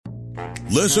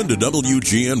Listen to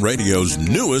WGN Radio's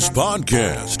newest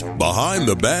podcast, Behind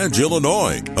the Badge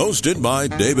Illinois, hosted by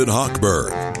David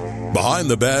Hochberg. Behind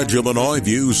the Badge Illinois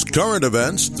views current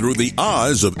events through the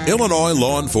eyes of Illinois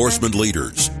law enforcement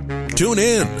leaders. Tune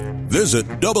in. Visit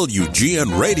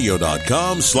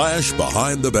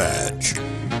WGNRadio.com/Behind the Badge.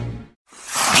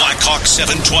 Blackhawk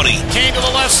 720. Kane to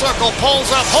the left circle,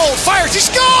 pulls up, holds, fires, he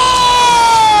scores!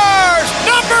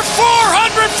 Number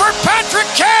 400 for Patrick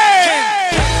Kane!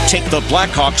 Take the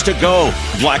Blackhawks to go.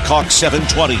 Blackhawk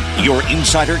 720, your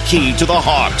insider key to the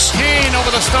Hawks. Kane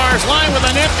over the Stars line with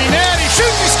an empty net. He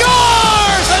shoots, he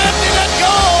scores! An empty net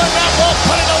goal, and that won't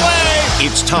put it away.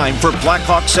 It's time for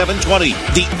Blackhawk 720,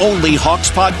 the only Hawks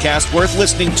podcast worth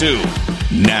listening to.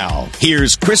 Now,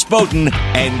 here's Chris Bowden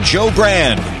and Joe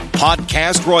Brand,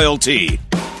 podcast royalty.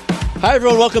 Hi,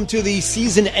 everyone. Welcome to the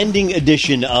season-ending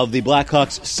edition of the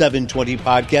Blackhawks 720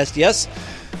 podcast. Yes,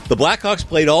 the Blackhawks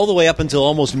played all the way up until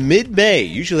almost mid-May.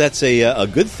 Usually that's a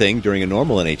good thing during a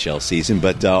normal NHL season,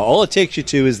 but all it takes you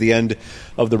to is the end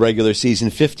of the regular season.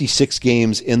 56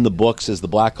 games in the books as the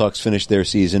Blackhawks finish their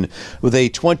season with a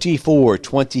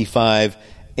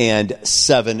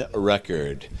 24-25-7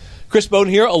 record. Chris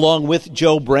Bowden here along with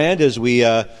Joe Brand as we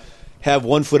have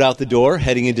one foot out the door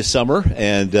heading into summer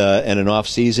and an off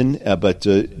season. But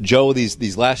Joe,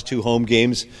 these last two home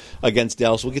games against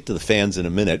Dallas, we'll get to the fans in a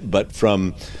minute. But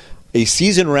from a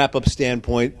season wrap-up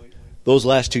standpoint, those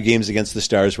last two games against the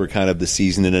Stars were kind of the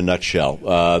season in a nutshell.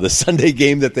 The Sunday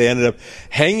game that they ended up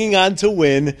hanging on to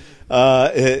win,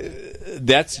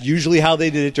 that's usually how they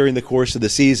did it during the course of the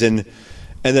season.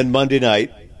 And then Monday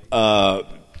night,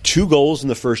 2 goals in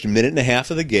the first minute and a half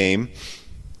of the game.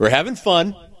 We're having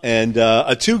fun. And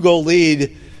a 2-goal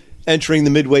lead entering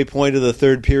the midway point of the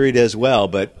third period as well,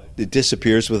 but it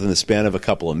disappears within the span of a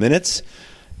couple of minutes.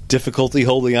 Difficulty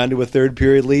holding on to a third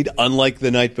period lead, unlike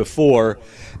the night before.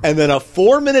 And then a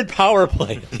 4-minute power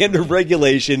play at the end of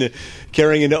regulation,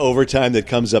 carrying into overtime that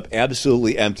comes up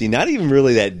absolutely empty, not even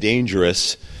really that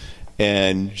dangerous.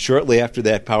 And shortly after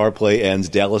that power play ends,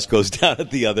 Dallas goes down at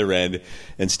the other end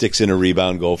and sticks in a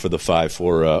rebound goal for the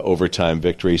 5-4 overtime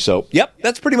victory. So, yep,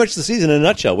 that's pretty much the season in a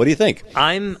nutshell. What do you think?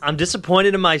 I'm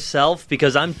disappointed in myself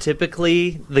because I'm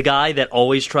typically the guy that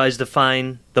always tries to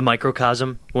find the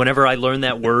microcosm. Whenever I learned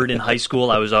that word in high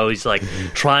school, I was always like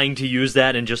trying to use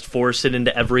that and just force it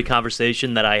into every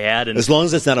conversation that I had. And as long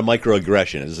as it's not a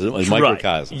microaggression, it's a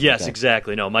microcosm. Right. Yes, okay.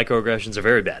 Exactly. No, microaggressions are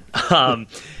very bad.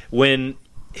 When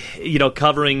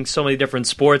covering so many different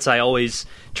sports, I always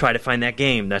try to find that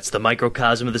game that's the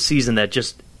microcosm of the season that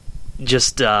just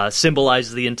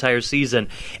symbolizes the entire season.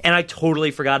 And I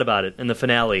totally forgot about it in the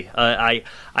finale. I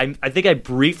think I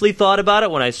briefly thought about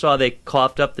it when I saw they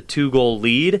coughed up the 2-goal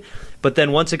lead. But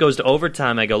then once it goes to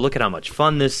overtime, I go, look at how much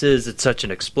fun this is. It's such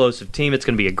an explosive team. It's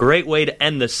going to be a great way to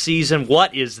end the season.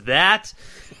 What is that?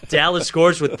 Dallas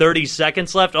scores with 30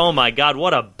 seconds left. Oh, my God,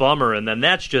 what a bummer. And then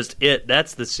that's just it.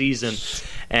 That's the season.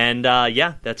 And,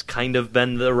 that's kind of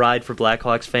been the ride for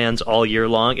Blackhawks fans all year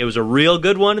long. It was a real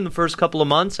good one in the first couple of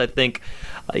months. I think,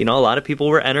 a lot of people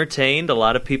were entertained. A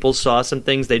lot of people saw some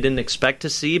things they didn't expect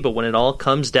to see. But when it all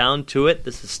comes down to it,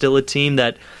 this is still a team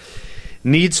that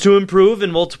needs to improve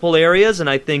in multiple areas. And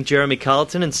I think Jeremy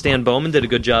Colleton and Stan Bowman did a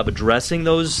good job addressing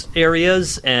those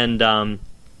areas. And,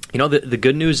 the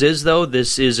good news is, though,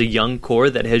 this is a young core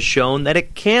that has shown that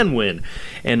it can win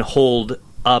and hold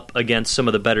up against some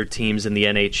of the better teams in the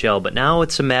NHL. But now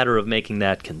it's a matter of making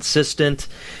that consistent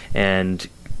and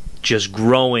just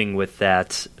growing with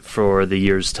that for the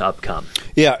years to upcome.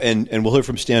 Yeah, and we'll hear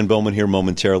from Stan Bowman here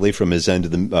momentarily from his end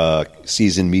of the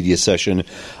season media session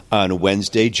on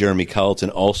Wednesday. Jeremy Colleton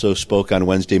also spoke on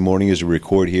Wednesday morning as we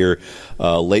record here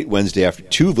late Wednesday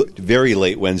very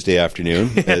late Wednesday afternoon,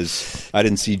 as I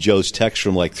didn't see Joe's text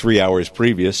from like 3 hours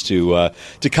previous to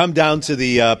come down to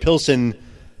the Pilsen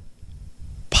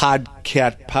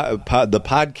the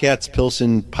Podcasts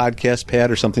Pilsen podcast pad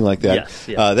or something like that.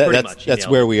 Yes, that's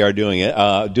where we are doing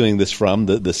it, doing this from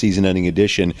the season-ending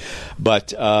edition.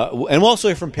 But and we'll also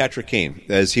hear from Patrick Kane,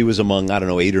 as he was among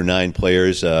 8 or 9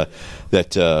 players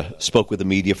that spoke with the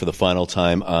media for the final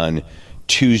time on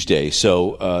Tuesday.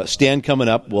 So Stan coming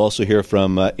up. We'll also hear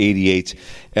from 88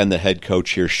 and the head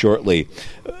coach here shortly.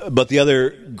 But the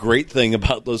other great thing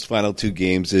about those final 2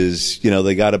 games is,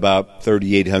 they got about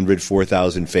 3,800,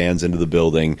 4,000 fans into the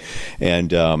building.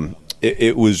 And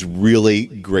it was really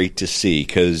great to see,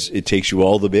 because it takes you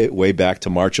all the way back to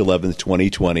March 11th,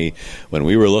 2020, when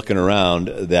we were looking around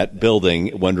that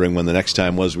building, wondering when the next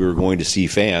time was we were going to see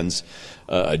fans.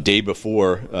 A day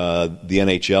before the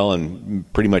NHL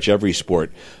and pretty much every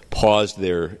sport paused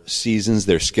their seasons,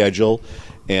 their schedule,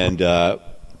 and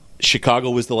Chicago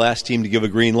was the last team to give a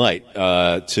green light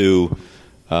to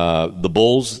the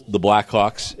Bulls, the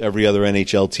Blackhawks. Every other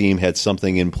NHL team had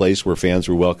something in place where fans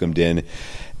were welcomed in.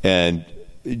 And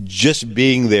just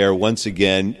being there once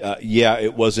again,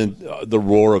 it wasn't the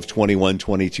roar of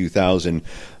 22,000,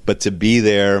 but to be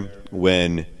there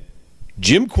when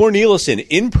Jim Cornelison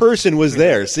in person was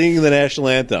there singing the national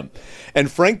anthem, and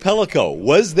Frank Pellico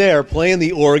was there playing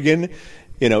the organ,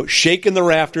 shaking the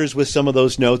rafters with some of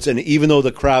those notes, and even though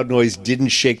the crowd noise didn't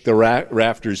shake the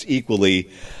rafters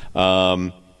equally,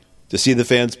 to see the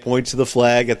fans point to the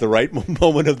flag at the right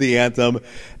moment of the anthem,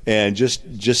 and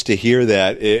just to hear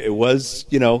that, it was,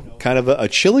 kind of a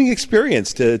chilling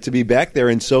experience to be back there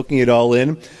and soaking it all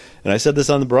in. And I said this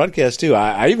on the broadcast, too.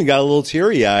 I even got a little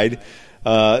teary-eyed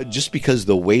just because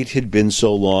the wait had been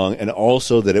so long, and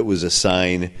also that it was a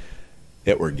sign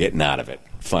that we're getting out of it,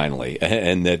 finally,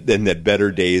 and that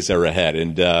better days are ahead.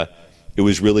 And it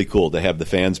was really cool to have the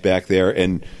fans back there.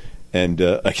 And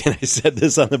again, I said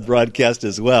this on the broadcast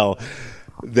as well,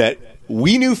 that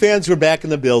we knew fans were back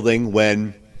in the building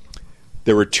when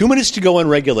there were 2 minutes to go in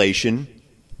regulation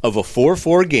of a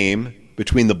 4-4 game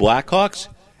between the Blackhawks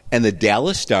and the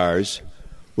Dallas Stars,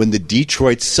 when the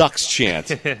Detroit sucks chant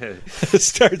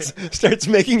starts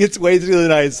making its way through the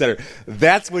United Center.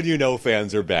 That's when you know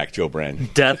fans are back, Joe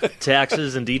Brand. Death,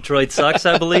 taxes, and Detroit sucks,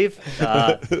 I believe.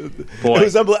 Boy.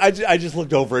 It was I just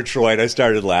looked over at Troy and I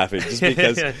started laughing just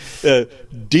because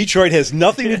Detroit has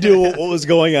nothing to do with what was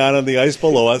going on the ice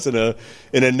below us in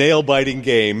a nail-biting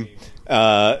game.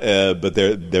 But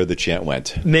there the chant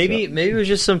went. Maybe it was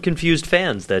just some confused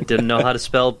fans that didn't know how to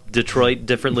spell Detroit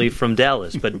differently from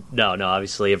Dallas. But no,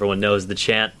 obviously everyone knows the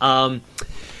chant.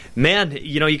 Man,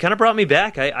 you kind of brought me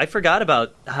back. I forgot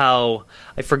about how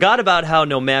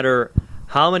no matter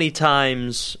how many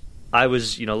times I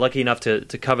was lucky enough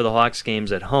to cover the Hawks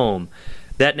games at home,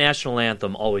 that national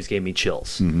anthem always gave me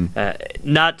chills. Mm-hmm.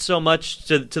 Not so much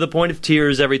to the point of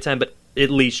tears every time, but at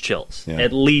least chills. Yeah.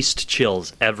 At least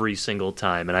chills every single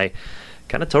time. And I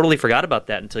kind of totally forgot about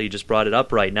that until you just brought it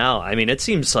up right now. I mean, it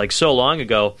seems like so long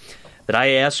ago that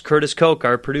I asked Curtis Koch,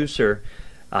 our producer,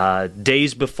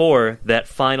 days before that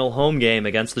final home game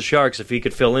against the Sharks, if he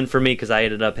could fill in for me, because I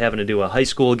ended up having to do a high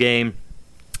school game.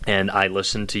 And I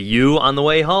listened to you on the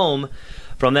way home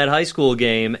from that high school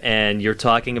game, and you're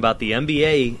talking about the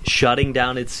NBA shutting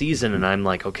down its season. And I'm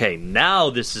like, okay, now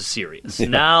this is serious. Yeah.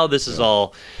 Now this is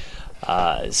all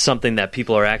something that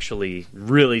people are actually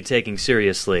really taking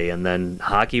seriously. And then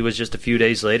hockey was just a few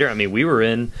days later. I mean, we were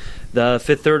in the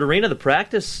Fifth Third Arena, the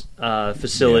practice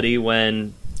facility,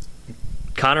 when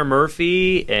Connor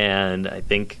Murphy and I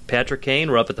think Patrick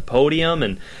Kane were up at the podium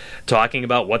and talking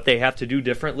about what they have to do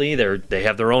differently. They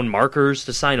have their own markers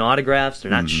to sign autographs.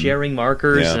 They're not sharing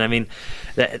markers. Yeah. And I mean,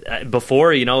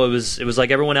 before, it was like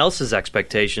everyone else's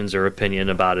expectations or opinion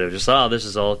about it. Just, this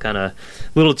is all kind of a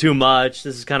little too much.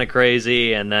 This is kind of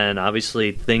crazy. And then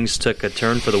obviously things took a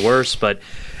turn for the worse. But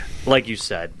like you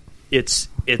said,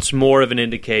 it's more of an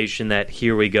indication that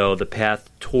here we go, the path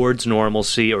towards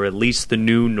normalcy, or at least the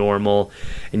new normal.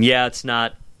 And yeah, it's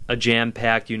not a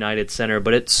jam-packed United Center,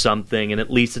 but it's something, and at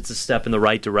least it's a step in the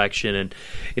right direction. And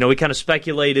we kind of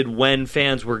speculated when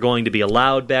fans were going to be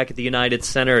allowed back at the United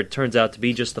Center. It turns out to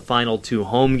be just the final 2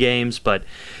 home games, but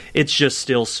it's just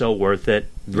still so worth it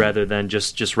rather than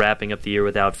just wrapping up the year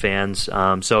without fans.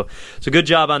 So good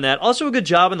job on that. Also a good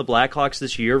job on the Blackhawks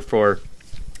this year for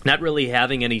not really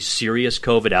having any serious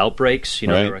COVID outbreaks.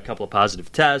 Right. There were a couple of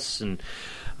positive tests, and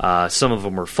some of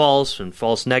them were false and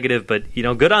false negative, but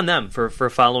good on them for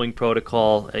following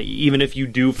protocol. Even if you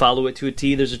do follow it to a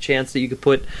T, there's a chance that you could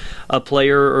put a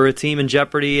player or a team in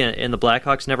jeopardy, and the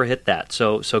Blackhawks never hit that.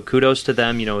 So kudos to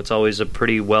them. It's always a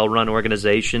pretty well-run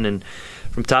organization, and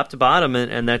from top to bottom,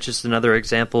 and that's just another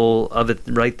example of it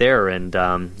right there. And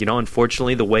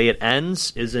unfortunately, the way it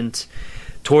ends isn't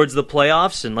towards the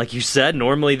playoffs. And like you said,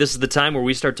 normally this is the time where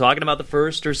we start talking about the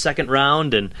first or second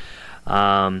round, and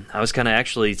I was kind of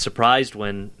actually surprised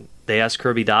when they asked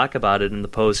Kirby Dach about it in the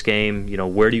post game.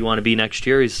 Where do you want to be next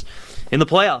year? He's in the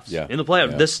playoffs. Yeah. In the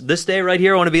playoffs. Yeah. This day right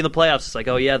here, I want to be in the playoffs. It's like,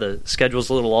 oh yeah, the schedule's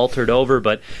a little altered over,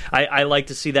 but I like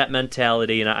to see that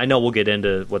mentality, and I know we'll get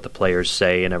into what the players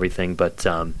say and everything, but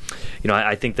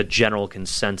I think the general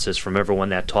consensus from everyone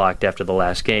that talked after the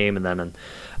last game, and then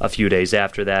a few days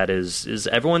after that, is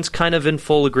everyone's kind of in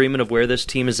full agreement of where this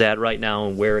team is at right now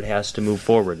and where it has to move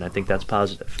forward, and I think that's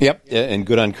positive. Yep, and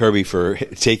good on Kirby for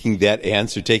taking that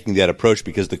answer, taking that approach,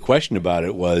 because the question about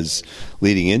it was,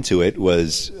 leading into it,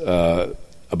 was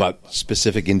about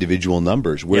specific individual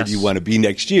numbers. Where do you want to be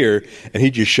next year? And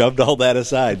he just shoved all that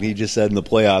aside, and he just said in the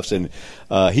playoffs.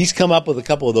 And he's come up with a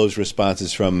couple of those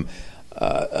responses from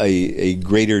a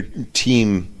greater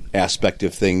team aspect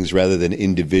of things rather than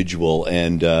individual.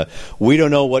 And we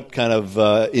don't know what kind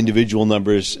of individual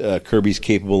numbers Kirby's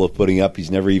capable of putting up.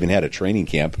 He's never even had a training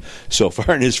camp so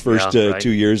far in his first 2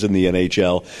 years in the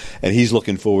NHL. And he's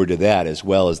looking forward to that as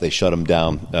well, as they shut him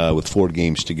down with 4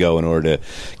 games to go in order to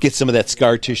get some of that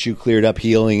scar tissue cleared up,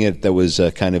 healing it that was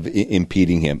kind of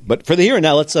impeding him. But for the here and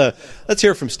now, let's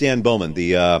hear from Stan Bowman,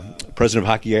 the president of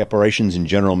hockey operations and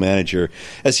general manager,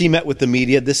 as he met with the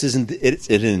media. This isn't it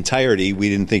in entirety. We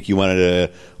didn't think you wanted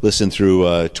to listen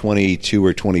through 22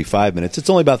 or 25 minutes. It's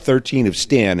only about 13 of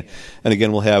Stan. And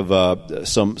again, we'll have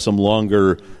some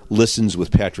longer listens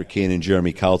with Patrick Kane and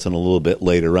Jeremy Colleton a little bit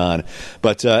later on.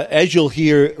 But as you'll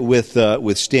hear with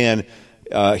Stan,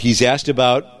 he's asked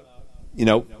about,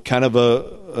 kind of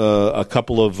a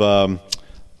couple of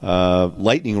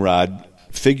lightning rod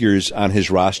figures on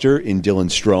his roster in Dylan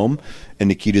Strome and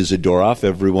Nikita Zadorov.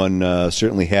 Everyone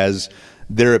certainly has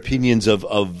their opinions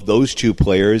of those two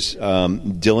players.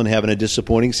 Dylan having a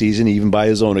disappointing season, even by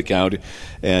his own account,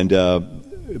 and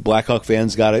Blackhawk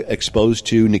fans got exposed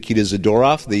to Nikita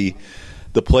Zadorov,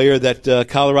 the player that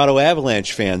Colorado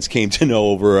Avalanche fans came to know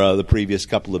over the previous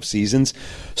couple of seasons.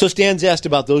 So Stan's asked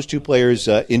about those two players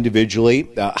individually,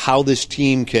 how this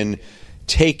team can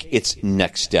take its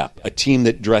next step. A team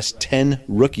that dressed 10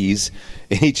 rookies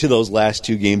in each of those last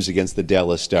 2 games against the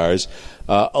Dallas Stars.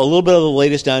 A little bit of the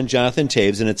latest on Jonathan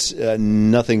Toews, and it's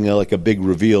nothing like a big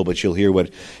reveal, but you'll hear what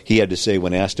he had to say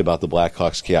when asked about the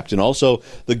Blackhawks captain. Also,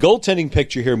 the goaltending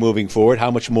picture here moving forward,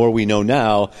 how much more we know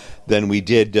now than we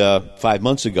did 5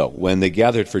 months ago when they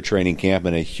gathered for training camp,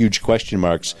 and a huge question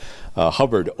marks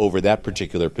hovered over that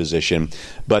particular position.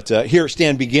 But here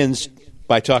Stan begins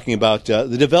by talking about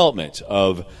the development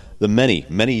of the many,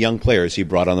 many young players he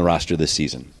brought on the roster this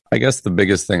season. I guess the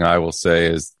biggest thing I will say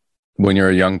is when you're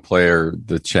a young player,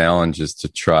 the challenge is to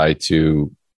try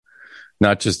to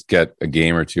not just get a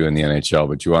game or two in the NHL,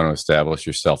 but you want to establish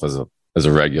yourself as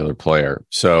a regular player.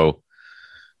 So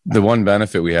the one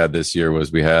benefit we had this year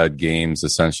was we had games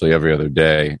essentially every other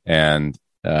day. And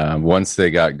once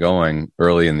they got going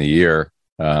early in the year,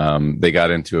 they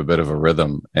got into a bit of a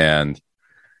rhythm. And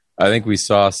I think we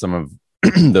saw some of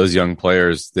those young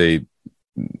players. They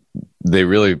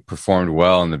really performed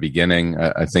well in the beginning.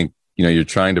 I think, you're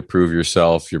trying to prove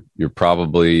yourself. You're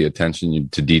probably attention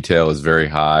to detail is very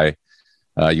high.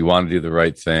 You want to do the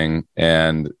right thing.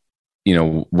 And,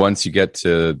 once you get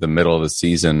to the middle of the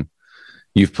season,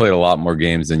 you've played a lot more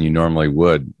games than you normally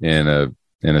would in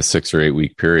a 6 or 8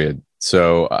 week period.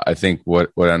 So I think what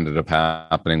ended up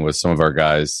happening was some of our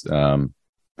guys,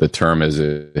 the term is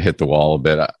hit the wall a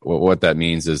bit. What that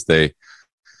means is they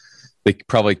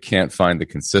probably can't find the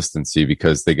consistency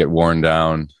because they get worn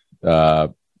down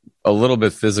a little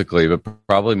bit physically, but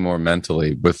probably more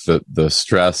mentally with the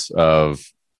stress of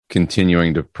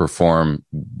continuing to perform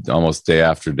almost day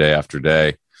after day after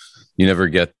day. You never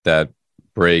get that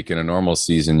break. In a normal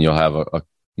season, you'll have a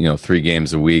 3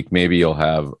 games a week. Maybe you'll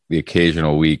have the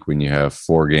occasional week when you have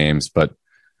 4 games, but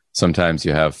sometimes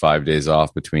you have 5 days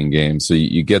off between games. So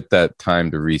you get that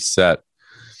time to reset.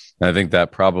 And I think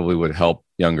that probably would help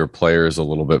younger players a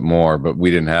little bit more, but we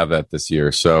didn't have that this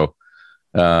year. So,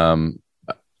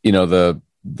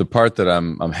 the part that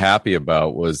I'm happy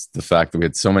about was the fact that we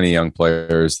had so many young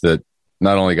players that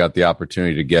not only got the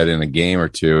opportunity to get in a game or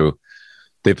two,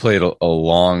 they played a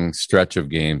long stretch of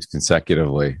games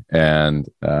consecutively. And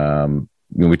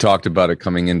we talked about it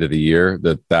coming into the year,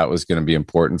 that was going to be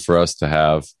important for us to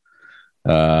have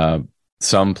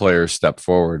some players step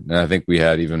forward. And I think we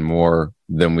had even more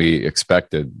than we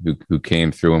expected who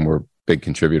came through and were big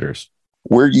contributors.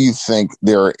 Where do you think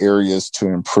there are areas to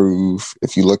improve?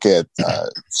 If you look at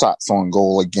shots on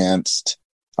goal against,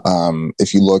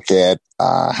 if you look at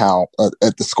how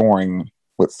at the scoring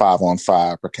with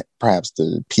 5-on-5, perhaps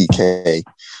the PK,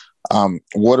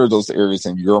 what are those areas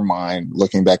in your mind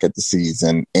looking back at the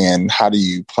season, and how do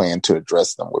you plan to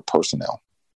address them with personnel?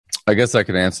 I guess I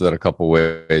could answer that a couple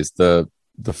ways. The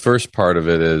first part of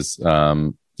it is,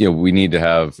 we need to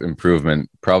have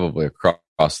improvement probably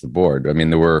across the board. I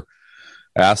mean, there were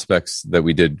aspects that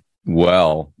we did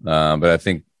well, but I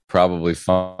think probably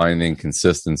finding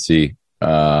consistency,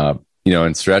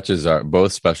 in stretches,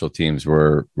 both special teams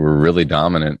were really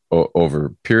dominant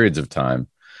over periods of time.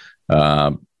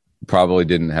 Probably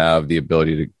didn't have the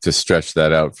ability to stretch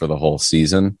that out for the whole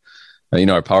season.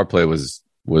 Our power play was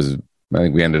I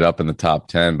think we ended up in the top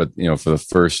 10, but for the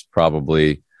first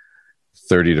probably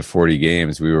 30 to 40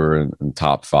 games, we were in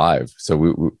top 5.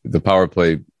 So the power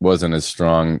play wasn't as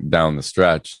strong down the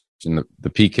stretch, and the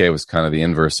PK was kind of the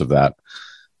inverse of that.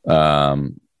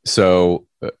 So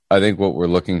I think what we're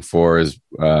looking for is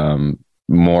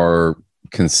more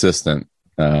consistent.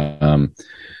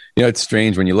 It's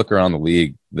strange when you look around the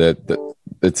league that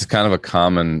it's kind of a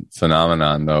common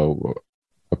phenomenon, though,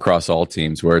 across all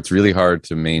teams, where it's really hard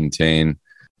to maintain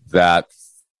that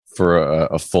for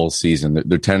a full season.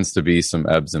 There tends to be some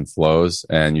ebbs and flows,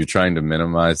 and you're trying to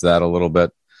minimize that a little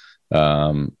bit.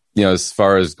 As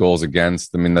far as goals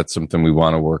against, I mean, that's something we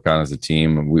want to work on as a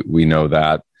team. We know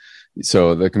that.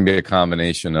 So there can be a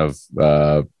combination of,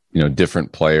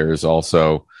 different players,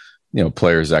 also,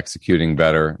 players executing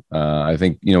better. I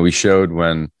think, we showed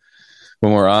when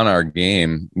we're on our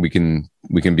game, we can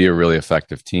be a really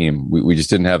effective team. We just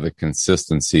didn't have the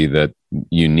consistency that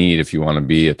you need if you want to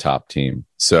be a top team.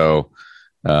 So,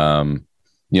 there's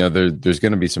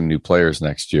going to be some new players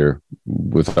next year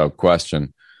without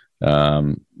question.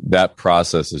 That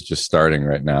process is just starting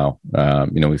right now.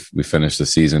 We finished the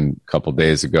season a couple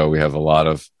days ago. We have a lot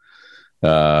of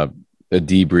a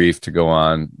debrief to go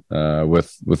on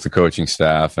with the coaching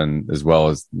staff, and as well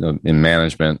as in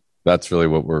management. That's really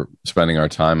what we're spending our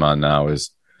time on now, is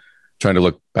trying to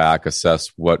look back, assess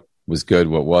what was good,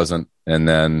 what wasn't, and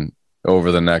then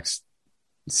over the next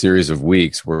series of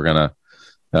weeks, we're going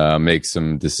to make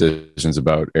some decisions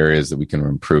about areas that we can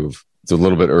improve. It's a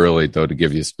little bit early, though, to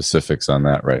give you specifics on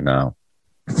that right now.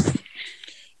 I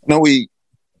know we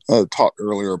talked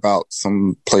earlier about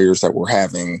some players that were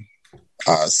having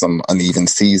some uneven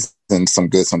seasons, some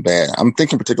good, some bad. I'm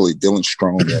thinking particularly Dylan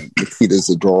Strome and Nikita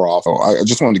Zadorov. I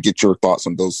just wanted to get your thoughts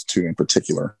on those two in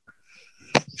particular.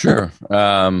 Sure.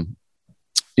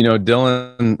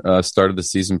 Dylan started the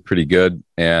season pretty good,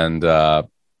 and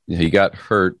he got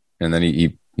hurt, and then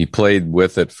he played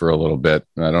with it for a little bit.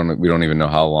 We don't even know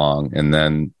how long. And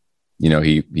then,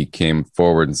 he came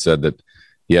forward and said that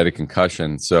he had a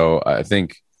concussion. So I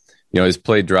think, his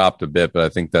play dropped a bit, but I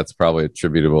think that's probably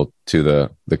attributable to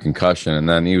the concussion. And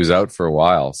then he was out for a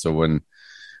while. So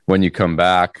when you come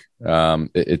back,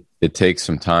 it takes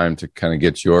some time to kind of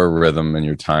get your rhythm and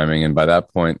your timing. And by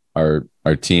that point, our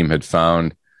team had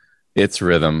found its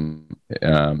rhythm,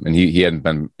 and he hadn't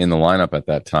been in the lineup at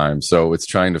that time. So it's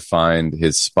trying to find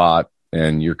his spot,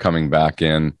 and you're coming back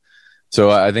in. So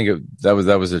I think that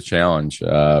was a challenge,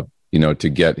 to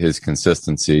get his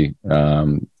consistency.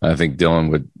 I think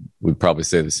Dylan would probably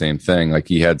say the same thing. Like,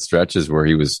 he had stretches where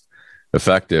he was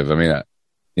effective. I mean,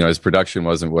 his production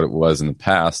wasn't what it was in the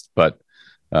past, but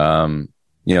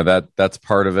that's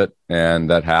part of it, and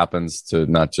that happens to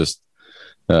not just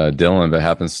Dylan, but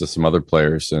happens to some other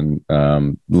players. And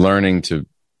learning to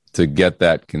get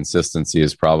that consistency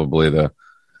is probably the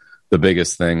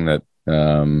biggest thing that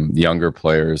younger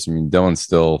players. I mean, Dylan's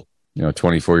still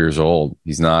 24 years old.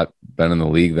 He's not been in the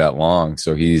league that long,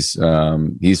 so he's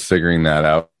figuring that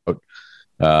out.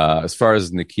 As far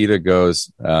as Nikita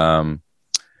goes,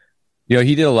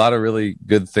 he did a lot of really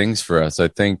good things for us. I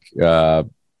think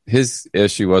his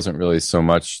issue wasn't really so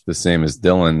much the same as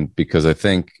Dylan, because I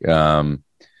think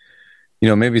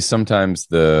maybe sometimes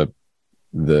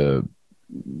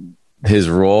his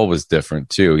role was different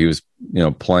too. He was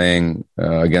playing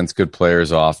against good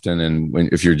players often,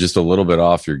 and if you're just a little bit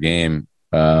off your game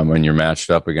when you're matched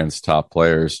up against top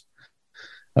players,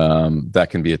 that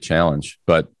can be a challenge.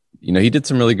 But he did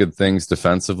some really good things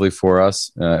defensively for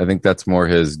us. I think that's more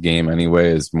his game anyway,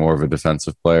 is more of a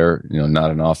defensive player, not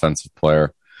an offensive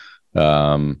player.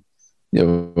 Sure,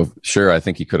 I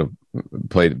think he could have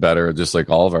played better. Just like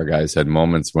all of our guys had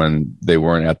moments when they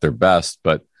weren't at their best,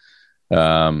 but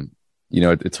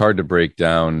it's hard to break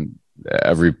down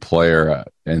every player,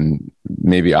 and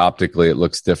maybe optically it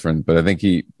looks different. But I think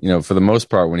he, for the most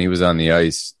part, when he was on the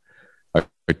ice, our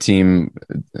team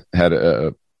had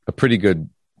a pretty good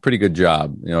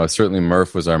job. Certainly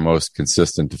Murph was our most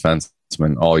consistent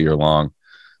defenseman all year long.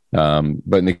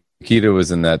 But Nikita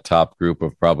was in that top group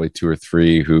of probably two or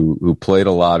three who played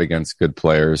a lot against good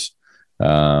players.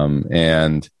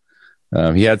 And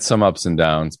he had some ups and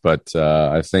downs, but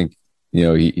I think,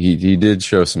 he did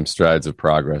show some strides of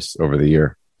progress over the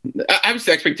year.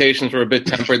 Obviously, expectations were a bit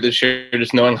tempered this year,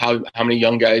 just knowing how many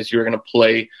young guys you were going to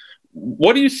play.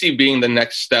 What do you see being the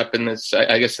next step in this,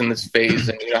 I guess, in this phase?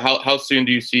 And how soon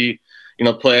do you see,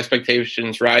 play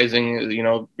expectations rising,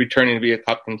 returning to be a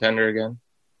cup contender again?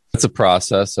 It's a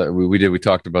process. We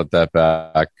talked about that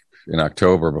back in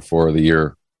October before the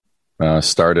year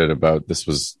started. About this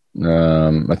was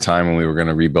a time when we were going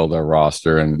to rebuild our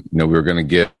roster, and we were going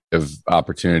to give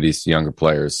opportunities to younger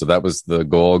players. So that was the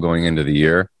goal going into the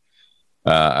year.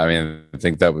 I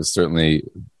think that was certainly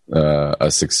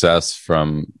a success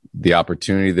from the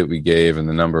opportunity that we gave and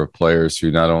the number of players who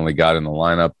not only got in the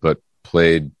lineup but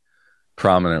played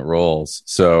prominent roles.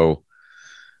 So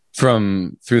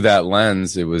through that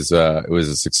lens, it was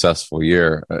a successful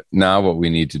year. Now what we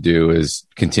need to do is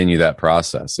continue that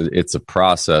process. It's a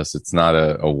process. It's not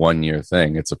a 1-year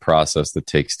thing. It's a process that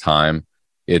takes time.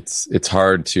 It's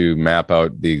hard to map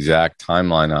out the exact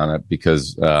timeline on it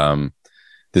because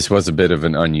this was a bit of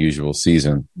an unusual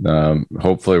season.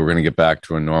 Hopefully we're going to get back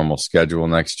to a normal schedule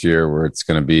next year where it's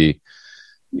going to be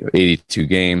 82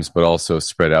 games, but also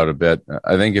spread out a bit.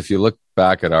 I think if you look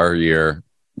back at our year,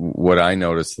 what I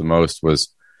noticed the most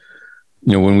was,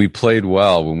 when we played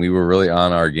well, when we were really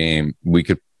on our game, we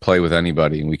could play with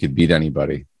anybody and we could beat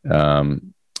anybody.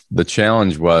 The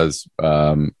challenge was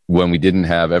when we didn't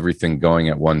have everything going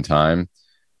at one time,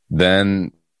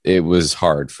 then it was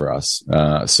hard for us.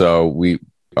 So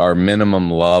our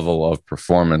minimum level of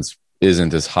performance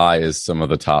isn't as high as some of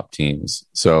the top teams.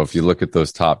 So if you look at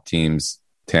those top teams,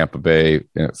 Tampa Bay,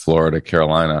 Florida,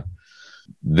 Carolina,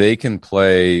 they can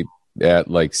play at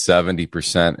like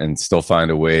 70% and still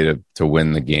find a way to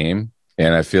win the game.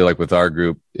 And I feel like with our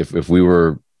group, if we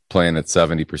were playing at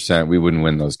 70%, we wouldn't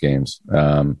win those games.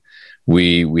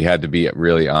 We had to be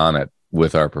really on it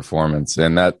with our performance.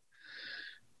 And that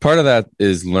part of that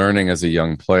is learning as a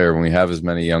young player. When we have as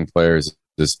many young players,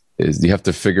 is you have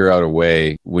to figure out a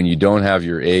way when you don't have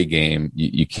your A game,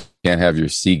 you can't have your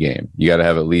C game. You got to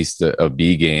have at least a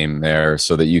B game there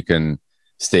so that you can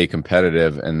stay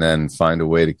competitive and then find a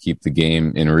way to keep the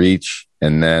game in reach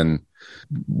and then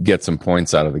get some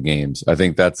points out of the games. I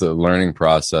think that's a learning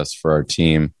process for our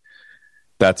team.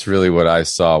 That's really what I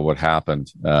saw, what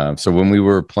happened. So when we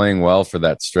were playing well for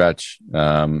that stretch,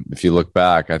 if you look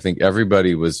back, I think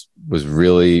everybody was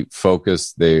really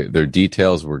focused. Their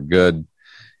details were good,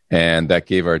 and that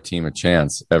gave our team a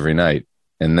chance every night.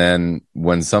 And then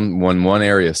when one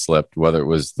area slipped, whether it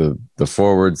was the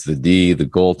forwards, the D, the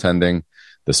goaltending,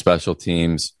 the special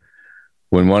teams,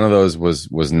 when one of those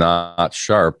was not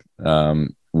sharp,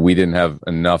 we didn't have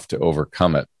enough to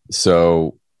overcome it.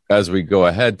 So as we go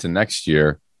ahead to next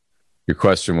year, your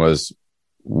question was,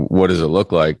 what does it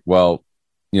look like? Well,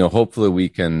 hopefully we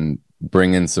can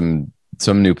bring in some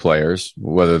new players,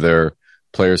 whether they're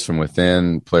players from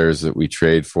within, players that we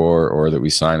trade for, or that we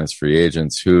sign as free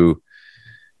agents, who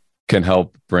can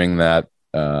help bring that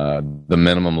the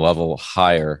minimum level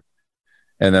higher.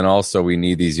 And then also we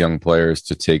need these young players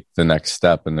to take the next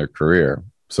step in their career.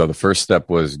 So the first step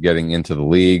was getting into the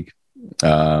league,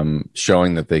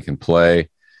 showing that they can play.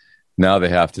 Now they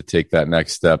have to take that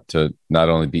next step to not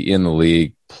only be in the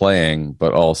league playing,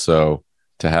 but also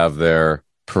to have their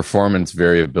performance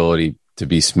variability to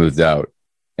be smoothed out.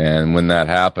 And when that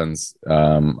happens,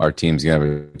 our team's going to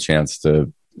have a chance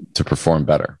to perform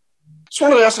better. Just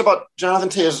wanted to ask about Jonathan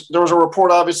Toews. There was a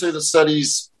report, obviously, that said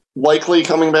he's likely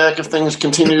coming back if things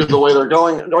continue the way they're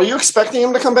going. Are you expecting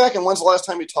him to come back? And when's the last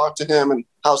time you talked to him, and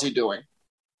how's he doing?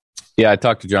 Yeah, I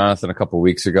talked to Jonathan a couple of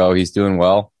weeks ago. He's doing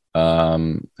well.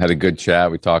 Had a good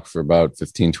chat. We talked for about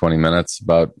 15, 20 minutes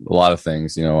about a lot of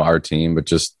things, our team, but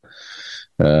just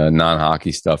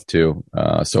non-hockey stuff too.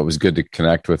 So it was good to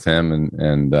connect with him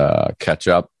and catch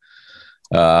up.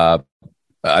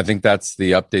 I think that's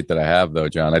the update that I have, though,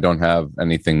 John. I don't have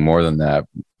anything more than that.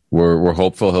 We're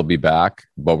hopeful he'll be back,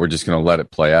 but we're just going to let it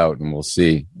play out and we'll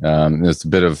see. It's a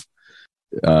bit of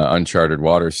uncharted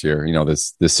waters here.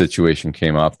 This situation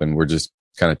came up and we're just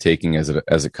kind of taking as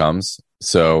it comes.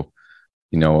 So,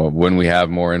 when we have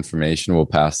more information, we'll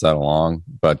pass that along.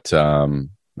 But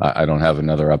I don't have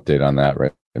another update on that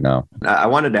right now. I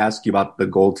wanted to ask you about the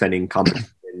goaltending competition.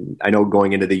 I know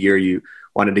going into the year, you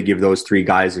wanted to give those three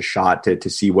guys a shot to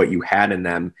see what you had in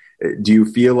them. Do you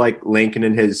feel like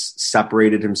Lankinen has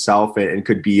separated himself and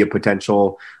could be a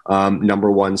potential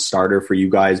number one starter for you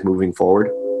guys moving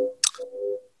forward?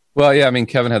 Well, yeah,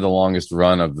 Kevin had the longest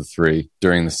run of the three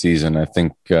during the season. I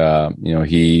think,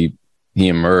 he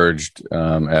emerged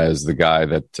as the guy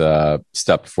that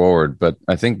stepped forward, but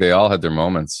I think they all had their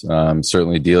moments.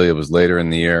 Certainly Delia was later in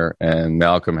the year, and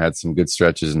Malcolm had some good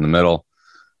stretches in the middle,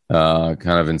 kind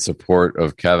of in support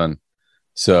of Kevin.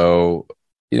 So,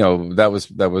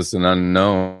 that was an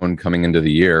unknown coming into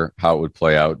the year, how it would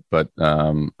play out. But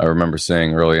I remember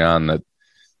saying early on that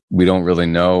we don't really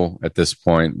know at this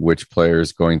point which player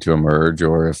is going to emerge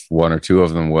or if one or two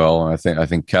of them will. And I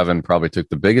think Kevin probably took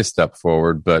the biggest step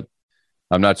forward, but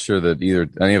I'm not sure that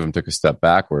any of them took a step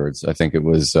backwards. I think it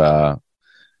was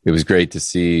great to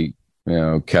see,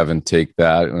 Kevin take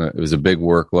that. It was a big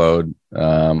workload,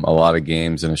 a lot of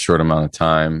games in a short amount of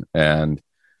time, and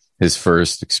his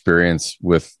first experience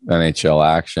with NHL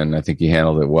action. I think he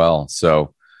handled it well.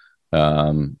 So,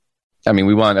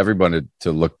 we want everyone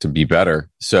to look to be better.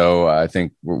 So I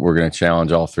think we're going to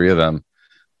challenge all three of them.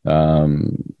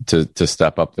 to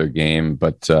step up their game.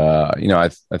 But I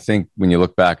think when you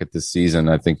look back at this season,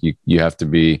 I think you have to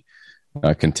be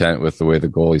content with the way the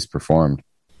goalies performed.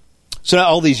 So now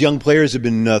all these young players have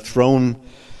been thrown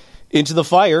into the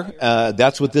fire.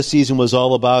 That's what this season was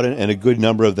all about, and a good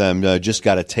number of them just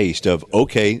got a taste of,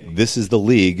 okay, this is the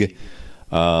league.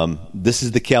 This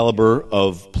is the caliber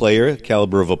of player,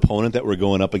 caliber of opponent that we're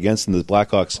going up against, and the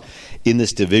Blackhawks in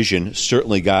this division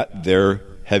certainly got their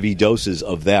heavy doses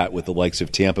of that with the likes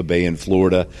of Tampa Bay and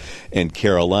Florida and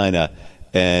Carolina.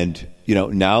 And,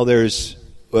 now there's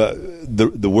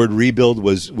the word rebuild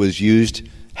was used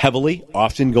heavily,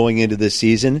 often going into this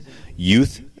season,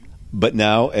 youth. But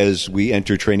now, as we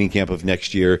enter training camp of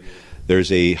next year, there's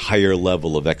a higher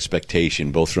level of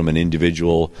expectation, both from an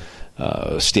individual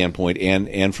standpoint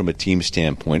and from a team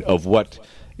standpoint, of what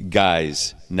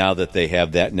guys, now that they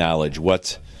have that knowledge,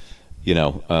 what,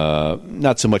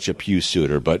 not so much a Pius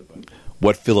Suter, but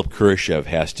what Philip Kurashev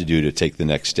has to do to take the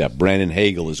next step. Brandon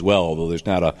Hagel as well, although there's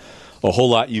not a whole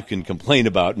lot you can complain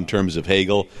about in terms of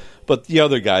Hagel. But the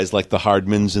other guys like the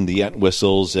Hardmans and the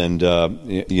Entwistles and,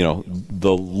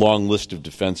 the long list of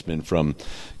defensemen from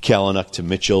Kalynuk to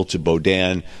Mitchell to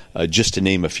Beaudin, just to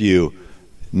name a few.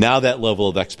 Now that level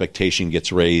of expectation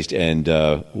gets raised, and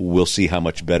we'll see how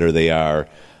much better they are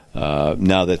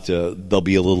now that they'll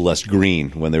be a little less green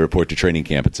when they report to training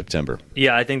camp in September.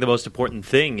 Yeah, I think the most important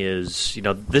thing is,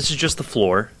 this is just the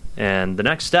floor. And the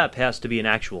next step has to be an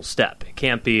actual step. It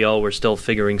can't be, we're still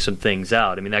figuring some things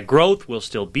out. I mean, that growth will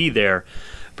still be there.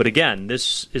 But again,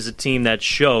 this is a team that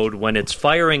showed when it's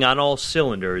firing on all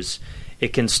cylinders,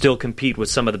 it can still compete with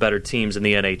some of the better teams in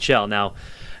the NHL.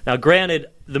 Now, granted,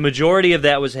 the majority of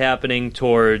that was happening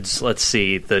towards, let's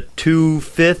see, the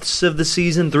 2/5 of the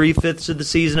season, 3/5 of the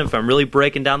season, if I'm really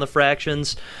breaking down the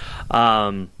fractions.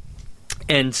 And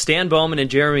Stan Bowman and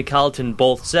Jeremy Colleton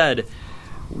both said,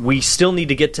 we still need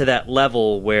to get to that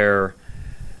level where,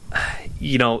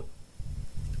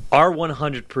 our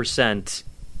 100%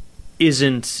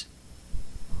 isn't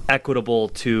equitable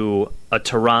to a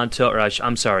Toronto, or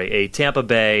a Tampa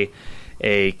Bay,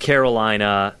 a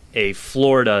Carolina, a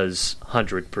Florida's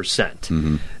 100%.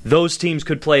 Mm-hmm. Those teams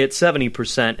could play at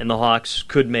 70%, and the Hawks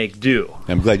could make do.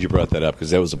 I'm glad you brought that up, because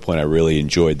that was a point I really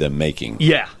enjoyed them making.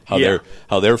 Yeah.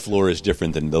 How their floor is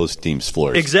different than those teams'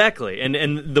 floors. Exactly.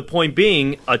 And the point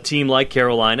being, a team like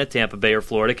Carolina, Tampa Bay, or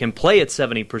Florida can play at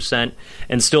 70%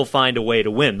 and still find a way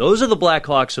to win. Those are the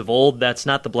Blackhawks of old. That's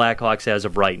not the Blackhawks as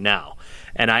of right now.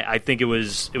 And I think it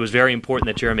was very important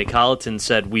that Jeremy Colleton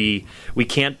said we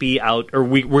can't be out, or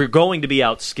we're going to be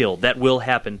outskilled. That will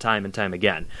happen time and time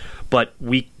again. But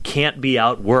we can't be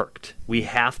outworked. We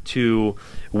have to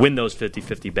win those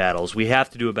 50-50 battles. We have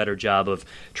to do a better job of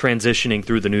transitioning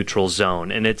through the neutral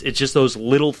zone. And it's just those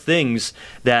little things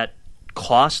that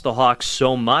cost the Hawks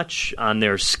so much on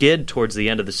their skid towards the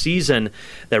end of the season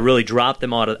that really dropped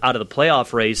them out of the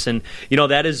playoff race. And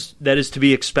that is to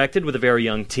be expected with a very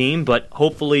young team, but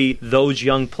hopefully those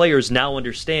young players now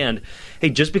understand, hey,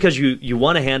 just because you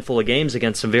won a handful of games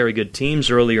against some very good teams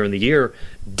earlier in the year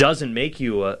doesn't make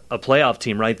you a playoff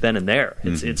team right then and there.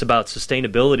 Mm-hmm. It's about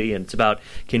sustainability, and it's about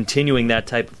continuing that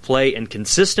type of play and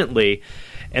consistently,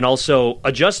 and also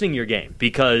adjusting your game,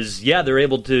 because, they're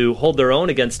able to hold their own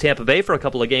against Tampa Bay for a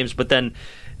couple of games, but then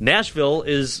Nashville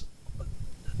is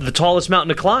the tallest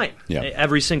mountain to climb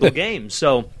every single game.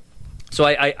 So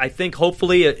I think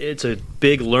hopefully it's a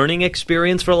big learning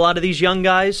experience for a lot of these young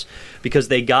guys, because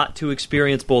they got to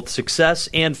experience both success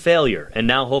and failure, and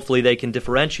now hopefully they can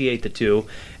differentiate the two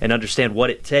and understand what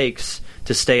it takes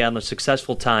to stay on the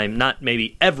successful time, not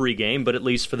maybe every game, but at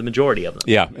least for the majority of them.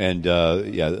 Yeah,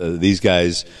 and these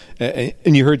guys,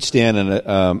 and you heard Stan, and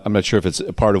I'm not sure if it's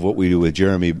a part of what we do with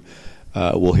Jeremy.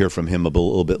 We'll hear from him a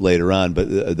little bit later on,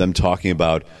 but them talking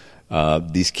about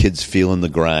these kids feeling the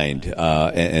grind,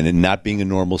 and it not being a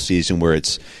normal season where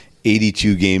it's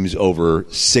 82 games over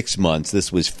 6 months.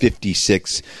 This was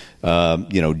 56,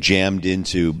 jammed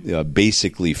into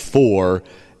basically 4,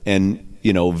 and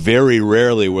very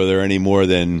rarely were there any more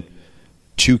than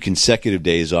 2 consecutive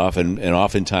days off, and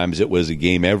oftentimes it was a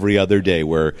game every other day,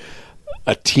 where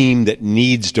a team that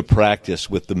needs to practice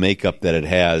with the makeup that it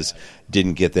has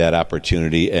didn't get that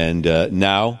opportunity. And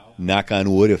now, knock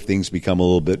on wood, if things become a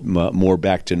little bit more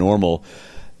back to normal,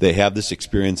 they have this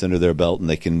experience under their belt and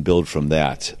they can build from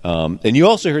that. And you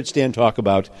also heard Stan talk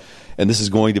about, and this is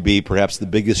going to be perhaps the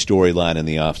biggest storyline in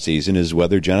the offseason, is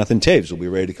whether Jonathan Toews will be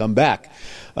ready to come back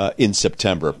in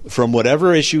September from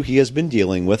whatever issue he has been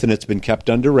dealing with, and it's been kept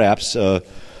under wraps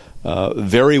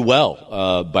very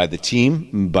well by the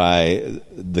team, by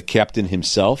the captain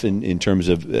himself in terms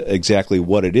of exactly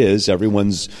what it is.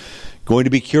 Everyone's going to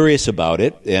be curious about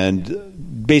it.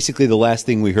 And basically the last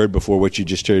thing we heard before what you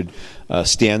just heard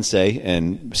Stan say,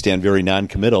 and Stan very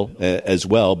non-committal as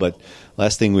well, but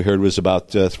last thing we heard was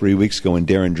about 3 weeks ago when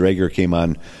Darren Dreger came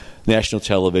on national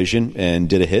television and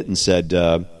did a hit and said,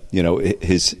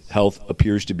 his health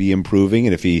appears to be improving,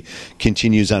 and if he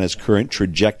continues on his current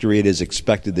trajectory, it is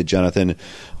expected that Jonathan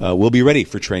will be ready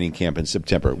for training camp in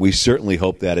September. We certainly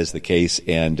hope that is the case,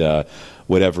 and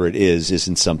whatever it is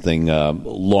isn't something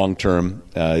long-term,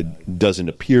 doesn't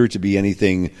appear to be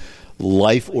anything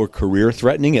life or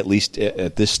career-threatening, at least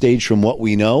at this stage from what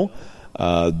we know.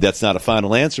 That's not a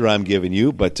final answer I'm giving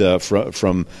you, but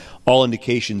from all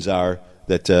indications are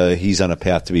that he's on a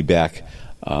path to be back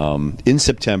in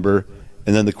September,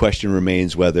 and then the question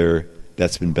remains whether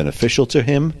that's been beneficial to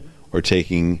him or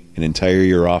taking an entire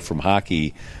year off from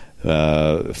hockey,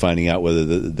 finding out whether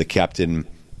the captain,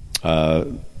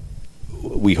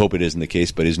 we hope it isn't the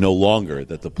case, but is no longer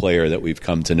the player that we've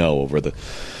come to know over the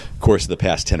course of the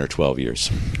past 10 or 12 years.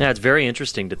 Yeah, it's very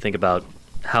interesting to think about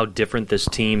how different this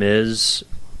team is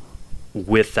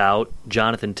without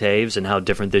Jonathan Toews and how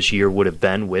different this year would have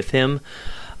been with him.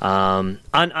 On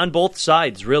both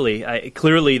sides, really.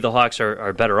 Clearly, the Hawks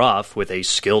are better off with a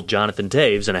skilled Jonathan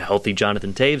Toews and a healthy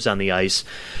Jonathan Toews on the ice.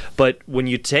 But when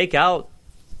you take out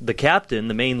the captain,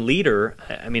 the main leader,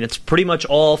 I mean, it's pretty much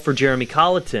all for Jeremy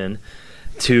Colliton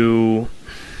to,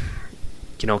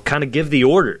 kind of give the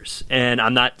orders. And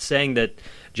I'm not saying that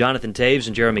Jonathan Toews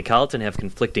and Jeremy Colliton have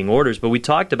conflicting orders, but we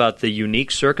talked about the unique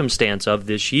circumstance of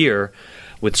this year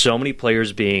with so many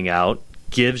players being out,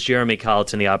 gives Jeremy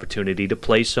Colliton the opportunity to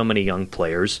play so many young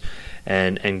players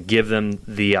and give them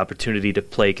the opportunity to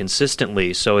play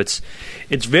consistently. So it's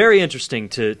very interesting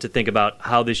to think about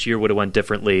how this year would have went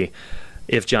differently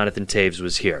if Jonathan Toews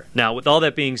was here. Now, with all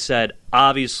that being said,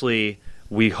 obviously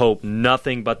we hope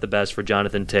nothing but the best for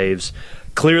Jonathan Toews.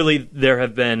 Clearly there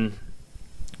have been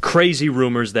crazy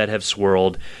rumors that have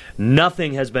swirled.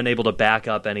 Nothing has been able to back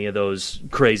up any of those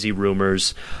crazy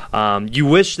rumors. You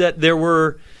wish that there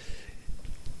were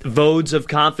votes of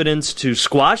confidence to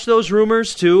squash those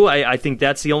rumors, too. I think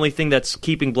that's the only thing that's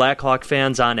keeping Blackhawk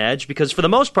fans on edge, because for the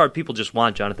most part, people just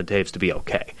want Jonathan Toews to be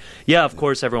okay. Yeah, of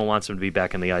course, everyone wants him to be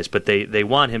back on the ice, but they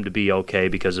want him to be okay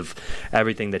because of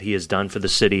everything that he has done for the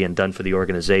city and done for the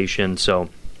organization. So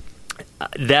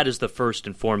that is the first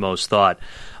and foremost thought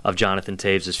of Jonathan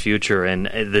Toews' future. And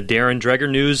the Darren Dreger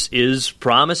news is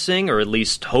promising, or at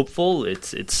least hopeful.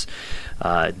 It's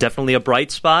definitely a bright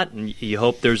spot, and you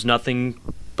hope there's nothing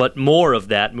but more of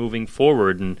that moving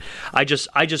forward. And I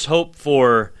just hope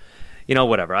for,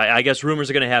 whatever. I guess rumors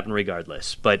are going to happen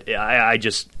regardless. But I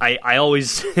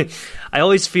always I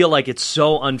always feel like it's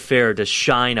so unfair to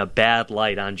shine a bad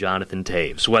light on Jonathan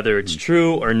Toews, whether it's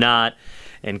true or not.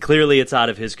 And clearly it's out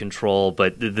of his control.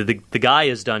 But the guy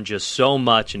has done just so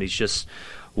much, and he's just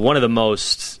one of the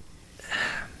most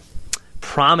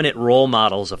prominent role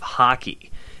models of hockey.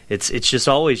 It's just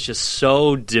always just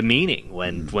so demeaning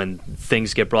when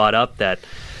things get brought up that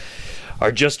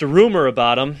are just a rumor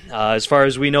about him, as far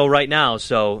as we know right now.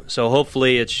 So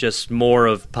hopefully it's just more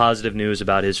of positive news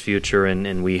about his future,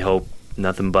 and we hope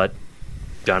nothing but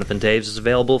Jonathan Toews is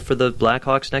available for the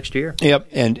Blackhawks next year. Yep,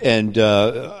 and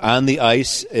on the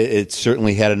ice, it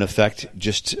certainly had an effect.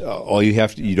 Just you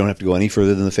don't have to go any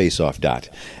further than the face-off dot,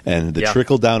 and the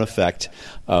trickle-down effect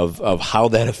of how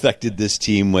that affected this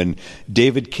team when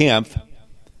David Kampf,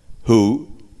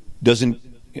 who doesn't,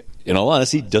 in all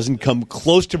honesty, doesn't come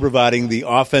close to providing the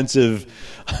offensive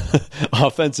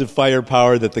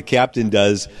firepower that the captain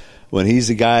does, when he's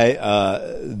the guy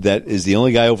that is the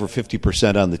only guy over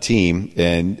 50% on the team,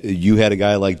 and you had a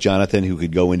guy like Jonathan who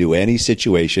could go into any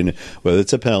situation, whether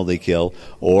it's a penalty kill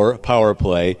or power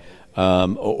play,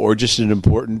 or just an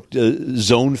important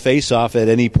zone face-off at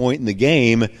any point in the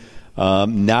game,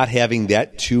 not having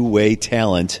that two-way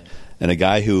talent, and a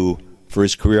guy who, for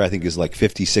his career, I think is like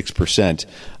 56%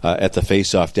 at the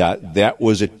face-off dot.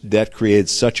 That created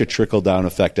such a trickle-down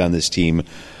effect on this team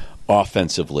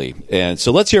offensively. And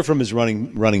so let's hear from his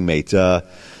running mate.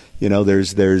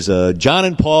 There's John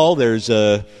and Paul. There's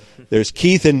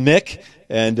Keith and Mick.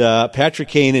 And Patrick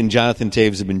Kane and Jonathan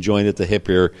Toews have been joined at the hip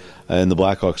here in the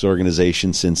Blackhawks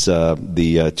organization since the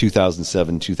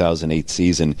 2007-2008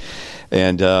 season.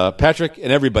 And Patrick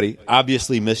and everybody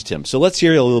obviously missed him. So let's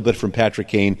hear a little bit from Patrick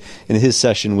Kane in his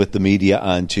session with the media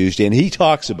on Tuesday. And he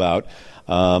talks about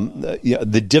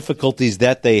the difficulties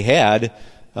that they had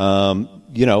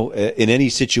in any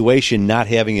situation, not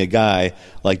having a guy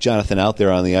like Jonathan out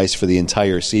there on the ice for the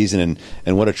entire season,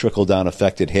 and what a trickle-down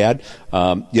effect it had.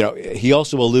 He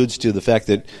also alludes to the fact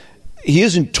that he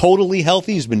isn't totally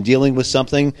healthy. He's been dealing with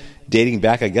something dating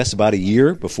back, I guess, about a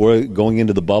year before going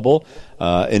into the bubble.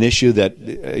 An issue that,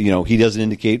 he doesn't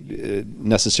indicate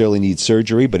necessarily needs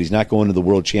surgery, but he's not going to the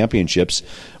World Championships,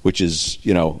 which is,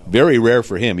 very rare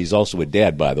for him. He's also a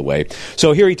dad, by the way.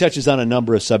 So here he touches on a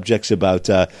number of subjects about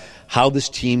how this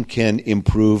team can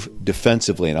improve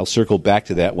defensively. And I'll circle back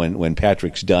to that when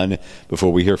Patrick's done,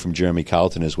 before we hear from Jeremy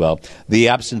Colleton as well. The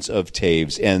absence of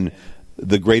Taves and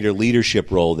the greater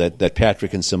leadership role that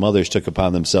Patrick and some others took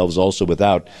upon themselves also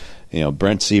without,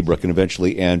 Brent Seabrook and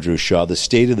eventually Andrew Shaw. The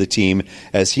state of the team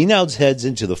as he now heads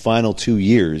into the final 2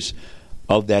 years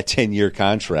of that 10-year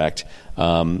contract,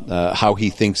 how he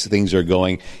thinks things are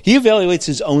going. He evaluates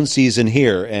his own season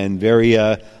here and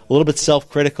a little bit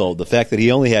self-critical. The fact that he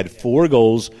only had 4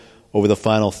 goals over the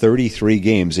final 33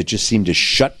 games, it just seemed to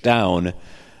shut down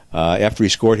after he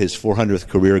scored his 400th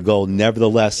career goal.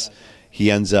 Nevertheless, he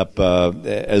ends up,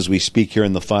 as we speak here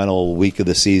in the final week of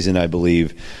the season, I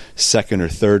believe, 2nd or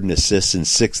 3rd in assists and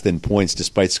 6th in points,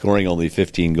 despite scoring only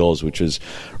 15 goals, which is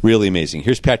really amazing.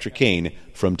 Here's Patrick Kane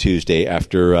from Tuesday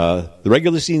after the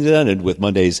regular season ended with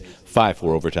Monday's 5-4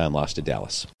 overtime loss to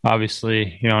Dallas.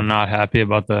 Obviously, not happy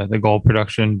about the goal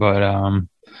production, but, I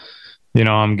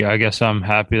guess I'm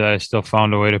happy that I still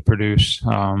found a way to produce,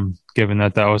 given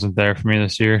that wasn't there for me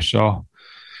this year. So,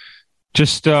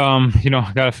 just, got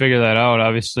to figure that out.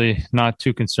 Obviously, not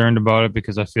too concerned about it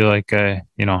because I feel like, I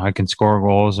can score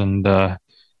goals and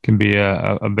can be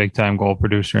a big-time goal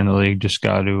producer in the league. Just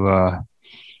got to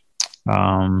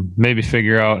maybe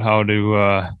figure out how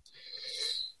to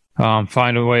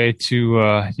find a way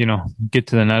to, get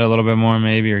to the net a little bit more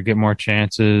maybe, or get more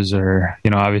chances, or,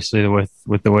 obviously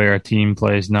with the way our team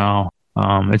plays now.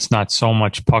 It's not so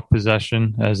much puck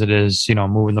possession as it is,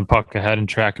 moving the puck ahead and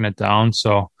tracking it down.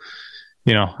 So,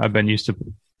 I've been used to,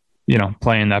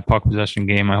 playing that puck possession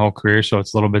game my whole career. So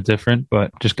it's a little bit different,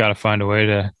 but just got to find a way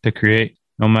to create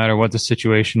no matter what the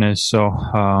situation is. So,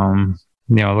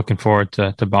 looking forward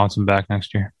to bouncing back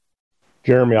next year.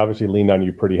 Jeremy obviously leaned on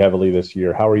you pretty heavily this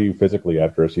year. How are you physically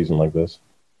after a season like this?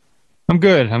 I'm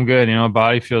good.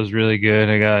 Body feels really good.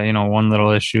 I got, one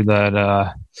little issue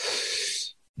that,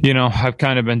 I've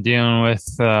kind of been dealing with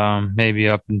maybe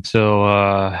up until,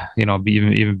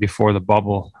 even before the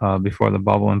bubble and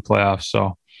playoffs.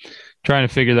 So trying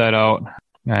to figure that out.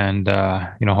 And,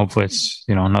 hopefully it's,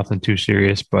 nothing too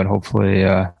serious, but hopefully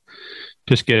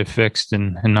just get it fixed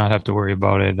and not have to worry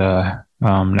about it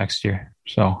next year.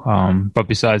 So, but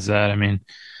besides that,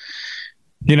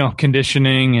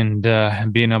 conditioning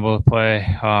and being able to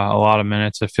play a lot of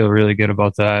minutes, I feel really good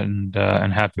about that and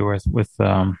happy with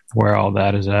where all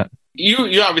that is at.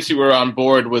 You obviously were on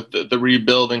board with the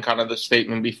rebuild and kind of the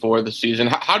statement before the season.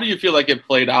 How do you feel like it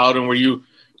played out, and were you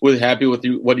really happy with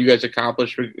what you guys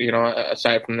accomplished,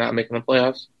 aside from not making the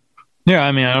playoffs? Yeah,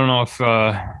 I don't know if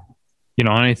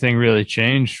anything really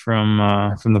changed from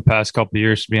the past couple of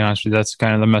years, to be honest with you. That's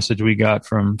kind of the message we got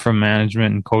from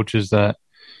management and coaches, that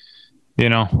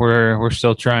we're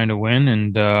still trying to win,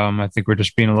 and I think we're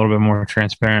just being a little bit more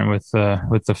transparent with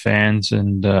the fans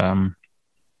and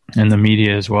the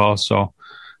media as well. So,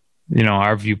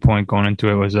 our viewpoint going into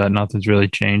it was that nothing's really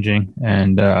changing,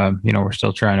 and we're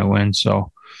still trying to win.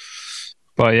 So,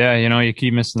 but yeah, you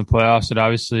keep missing the playoffs. It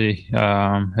obviously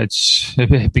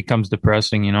it becomes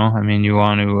depressing. You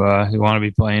want to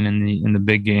be playing in the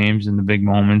big games and the big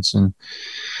moments, and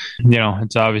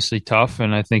it's obviously tough.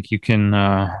 And I think you can.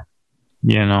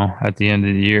 At the end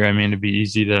of the year, it'd be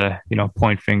easy to,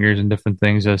 point fingers and different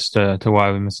things as to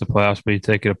why we missed the playoffs, but you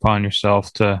take it upon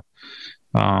yourself to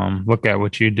look at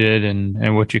what you did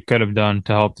and what you could have done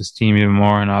to help this team even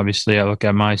more. And obviously I look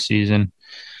at my season,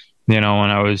 when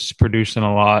I was producing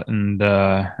a lot and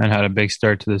had a big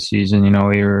start to the season,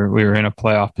 we were in a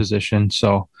playoff position.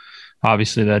 So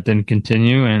obviously that didn't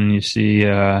continue, and you see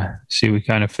we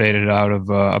kind of faded out of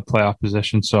a playoff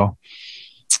position. So,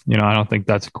 I don't think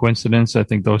that's a coincidence. I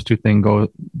think those two things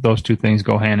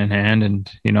go hand in hand, and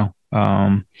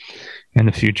in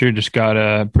the future, just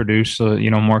gotta produce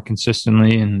more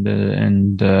consistently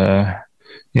and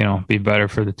be better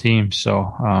for the team.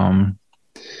 So I'm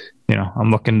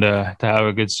looking to have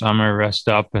a good summer, rest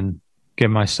up, and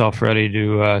get myself ready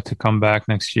to come back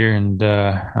next year and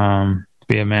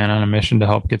be a man on a mission to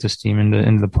help get this team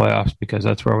into the playoffs, because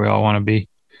that's where we all want to be.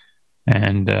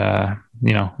 And,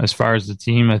 as far as the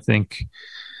team, I think,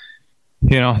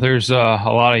 there's a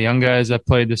lot of young guys that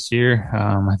played this year.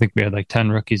 I think we had like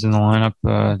 10 rookies in the lineup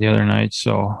the other night.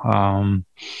 So, a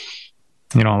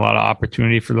lot of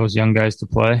opportunity for those young guys to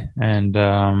play. And,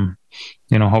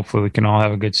 hopefully we can all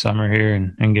have a good summer here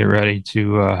and get ready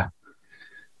to,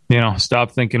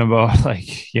 stop thinking about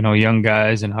young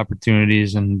guys and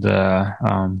opportunities and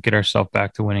get ourselves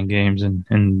back to winning games and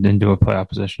into a playoff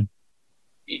position.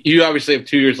 You obviously have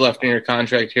 2 years left in your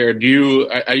contract here. Do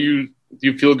you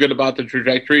feel good about the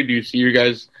trajectory? Do you see you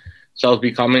guys selves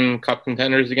becoming cup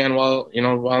contenders again while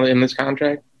in this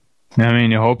contract? I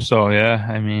mean, you hope so. Yeah.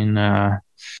 I mean,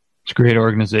 it's a great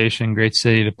organization, great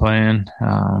city to play in.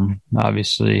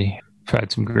 Obviously, we've had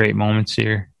some great moments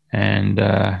here, and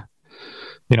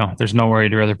there's nowhere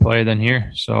you'd rather play than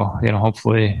here. So,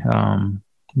 hopefully,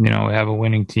 we have a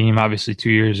winning team. Obviously,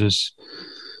 2 years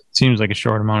seems like a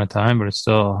short amount of time, but it's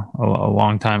still a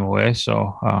long time away.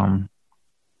 So,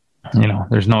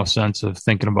 there's no sense of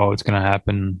thinking about what's going to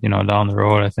happen, down the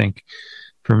road. I think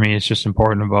for me, it's just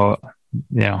important about,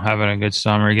 having a good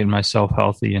summer, getting myself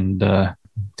healthy and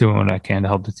doing what I can to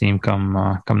help the team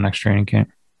come next training camp.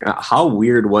 How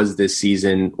weird was this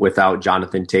season without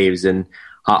Jonathan Toews, and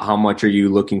how much are you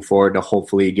looking forward to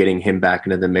hopefully getting him back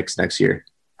into the mix next year?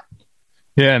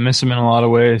 Yeah, I miss him in a lot of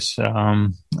ways.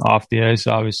 Off the ice,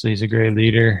 obviously, he's a great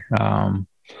leader,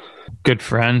 good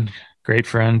friend, great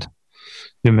friend.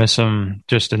 You miss him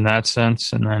just in that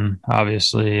sense. And then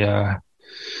obviously, on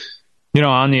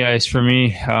the ice for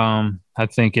me, I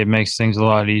think it makes things a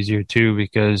lot easier too,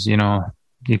 because, you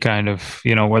kind of,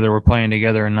 whether we're playing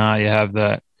together or not, you have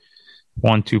that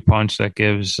 1-2 punch that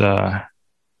gives, the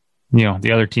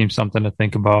other team something to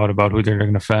think about who they're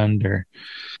going to defend, or,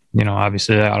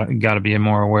 obviously I got to be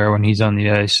more aware when he's on the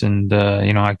ice, and,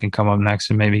 I can come up next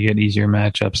and maybe get easier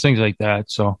matchups, things like that.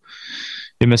 So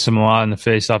you miss him a lot in the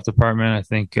face-off department. I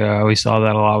think we saw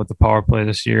that a lot with the power play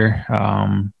this year.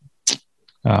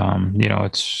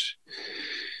 It's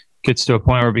gets to a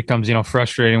point where it becomes,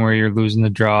 frustrating, where you're losing the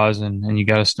draws and you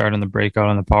got to start on the breakout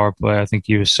on the power play. I think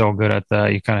he was so good at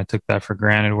that. You kind of took that for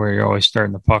granted, where you're always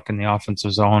starting the puck in the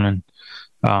offensive zone.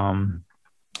 And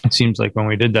it seems like when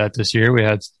we did that this year, we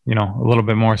had, a little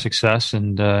bit more success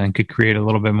and could create a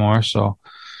little bit more. So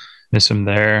miss him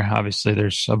there. Obviously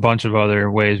there's a bunch of other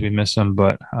ways we miss him,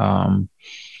 but,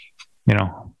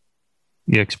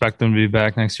 you expect him to be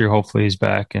back next year. Hopefully he's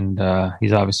back, and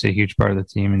he's obviously a huge part of the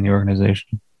team and the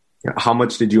organization. How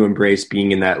much did you embrace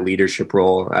being in that leadership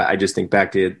role? I just think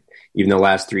back to even the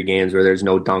last 3 games where there's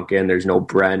no Duncan, there's no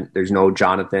Brent, there's no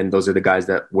Jonathan. Those are the guys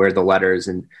that wear the letters.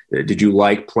 And did you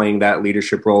like playing that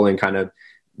leadership role and kind of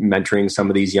mentoring some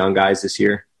of these young guys this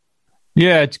year?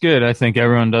 Yeah, it's good. I think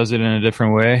everyone does it in a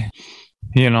different way.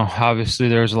 Obviously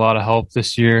there's a lot of help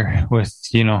this year with,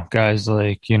 guys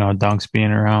like, Dunks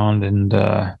being around, and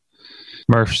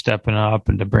Murph stepping up,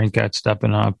 and DeBrincat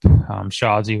stepping up,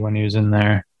 Shawzy when he was in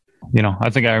there. I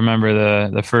think I remember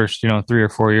the first, 3 or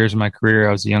 4 years of my career,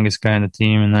 I was the youngest guy on the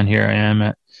team. And then here I am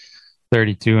at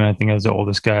 32. And I think I was the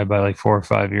oldest guy by like 4 or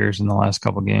 5 years in the last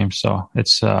couple of games. So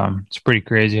it's pretty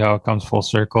crazy how it comes full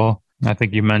circle. I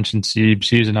think you mentioned Siebes.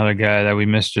 He's another guy that we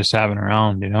miss just having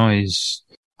around. He's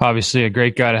obviously a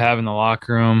great guy to have in the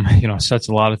locker room, sets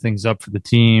a lot of things up for the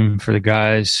team, for the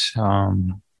guys. I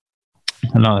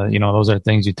know, those are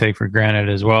things you take for granted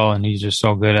as well. And he's just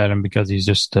so good at them because he's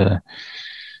just a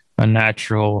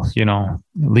natural,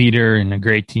 leader and a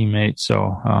great teammate.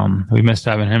 So we missed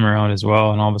having him around as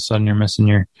well. And all of a sudden you're missing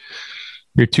your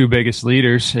 2 biggest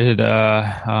leaders. It's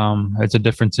a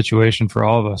different situation for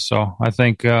all of us. So I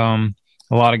think a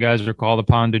lot of guys are called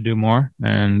upon to do more.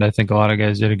 And I think a lot of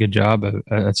guys did a good job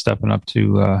at stepping up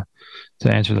to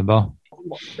answer the bell.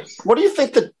 What do you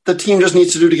think that the team just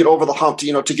needs to do to get over the hump,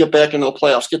 to get back into the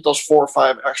playoffs, get those 4 or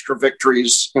 5 extra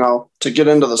victories, to get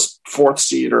into this 4th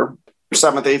seed or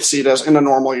 7th, 8th seed as in a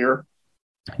normal year?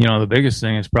 The biggest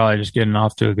thing is probably just getting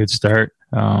off to a good start.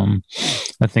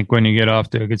 I think when you get off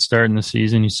to a good start in the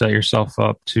season, you set yourself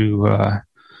up to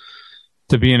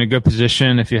be in a good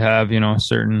position. If you have,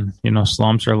 certain,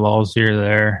 slumps or lulls here or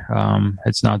there,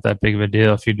 it's not that big of a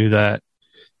deal if you do that.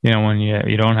 When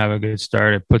you don't have a good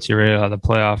start, it puts you right out of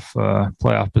the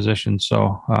playoff position.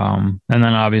 So, and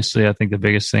then obviously I think the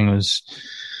biggest thing was,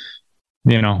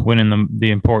 winning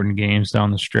the important games down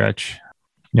the stretch.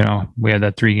 We had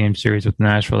that 3-game series with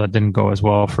Nashville that didn't go as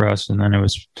well for us. And then it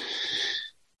was,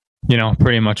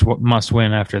 pretty much must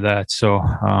win after that. So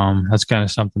that's kind of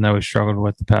something that we struggled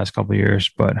with the past couple of years.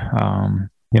 But,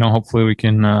 hopefully we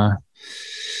can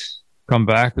come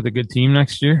back with a good team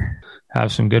next year,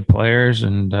 have some good players,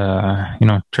 and,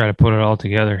 try to put it all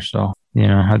together. So,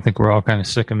 I think we're all kind of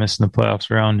sick of missing the playoffs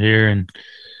around here. And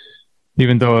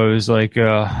even though it was like,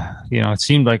 it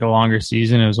seemed like a longer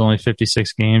season, it was only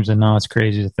 56 games, and now it's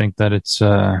crazy to think that it's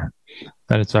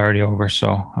already over.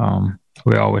 So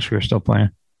we all wish we were still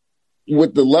playing.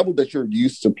 With the level that you're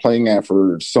used to playing at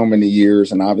for so many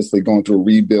years, and obviously going through a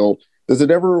rebuild, Does it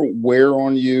ever wear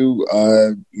on you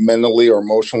mentally or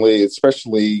emotionally,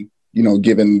 especially,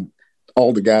 given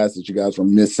all the guys that you guys were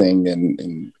missing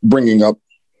and bringing up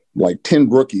like 10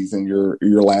 rookies in your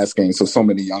last game, so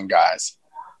many young guys?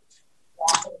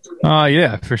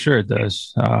 Yeah, for sure it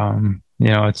does.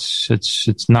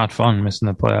 It's not fun missing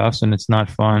the playoffs, and it's not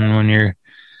fun when you're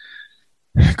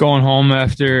going home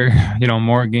after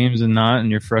more games than not,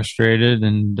 and you're frustrated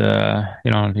and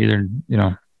either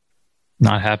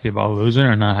not happy about losing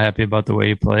or not happy about the way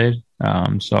you played.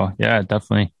 So yeah, it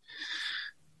definitely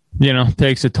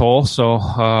takes a toll. So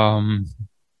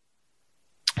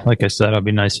like I said, it'll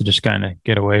be nice to just kind of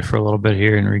get away for a little bit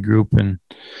here and regroup and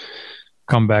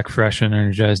come back fresh and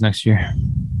energized next year.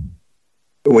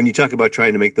 When you talk about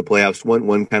trying to make the playoffs,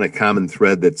 one kind of common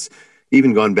thread that's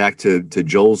even gone back to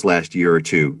Joel's last year or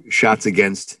two, shots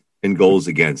against and goals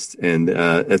against. And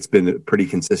that's been a pretty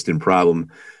consistent problem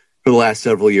for the last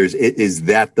several years. Is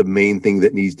that the main thing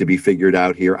that needs to be figured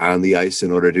out here on the ice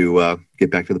in order to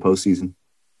get back to the postseason?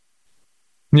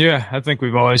 Yeah, I think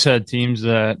we've always had teams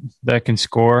that can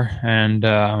score, and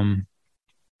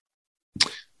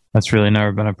that's really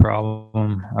never been a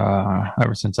problem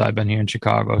ever since I've been here in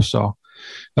Chicago. So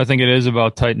I think it is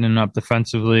about tightening up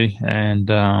defensively,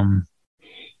 and I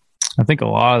think a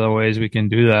lot of the ways we can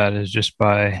do that is just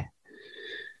by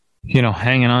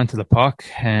hanging on to the puck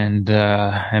and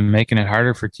making it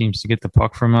harder for teams to get the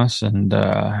puck from us, and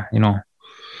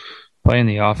playing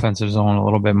the offensive zone a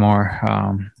little bit more.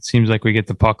 It seems like we get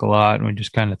the puck a lot and we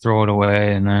just kind of throw it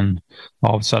away, and then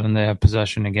all of a sudden they have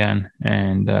possession again.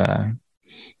 And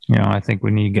I think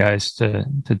we need guys to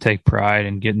take pride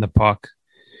in getting the puck,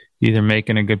 either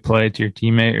making a good play to your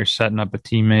teammate or setting up a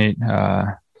teammate,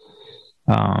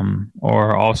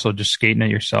 or also just skating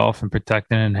it yourself and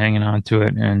protecting it and hanging on to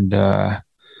it, and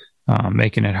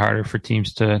making it harder for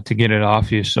teams to get it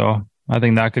off you. So I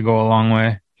think that could go a long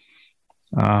way.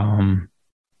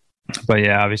 But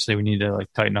yeah, obviously we need to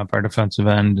tighten up our defensive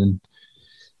end and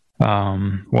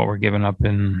what we're giving up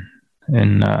in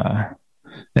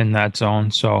that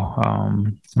zone. So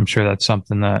I'm sure that's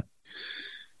something that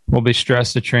will be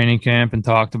stressed at training camp and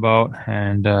talked about,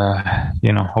 and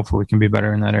hopefully we can be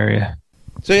better in that area.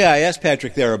 So yeah, I asked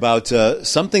Patrick there about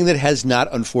something that has not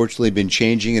unfortunately been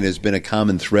changing and has been a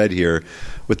common thread here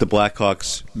with the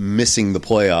Blackhawks missing the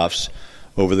playoffs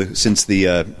since the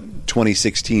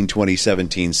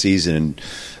 2016-2017 season. And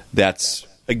that's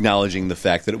acknowledging the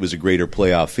fact that it was a greater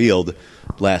playoff field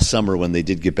last summer when they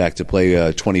did get back to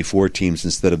play 24 teams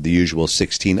instead of the usual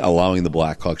 16, allowing the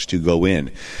Blackhawks to go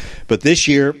in. But this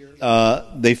year,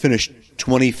 they finished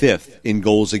 25th in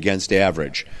goals against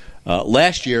average.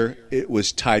 Last year, it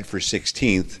was tied for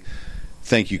 16th.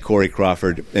 Thank you, Corey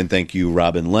Crawford, and thank you,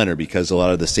 Robin Leonard, because a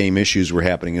lot of the same issues were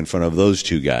happening in front of those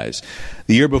two guys.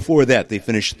 The year before that, they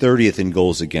finished 30th in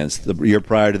goals against. The year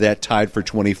prior to that, tied for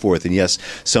 24th. And yes,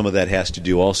 some of that has to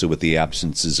do also with the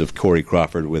absences of Corey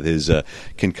Crawford with his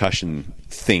concussion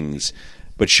things.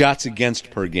 But shots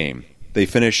against per game, they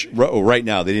finish right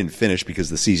now. They didn't finish because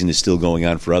the season is still going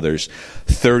on for others.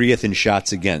 30th in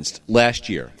shots against. Last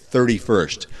year,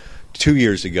 31st. 2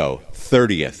 years ago,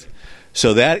 30th.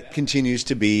 So that continues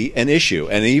to be an issue.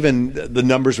 And even the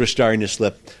numbers were starting to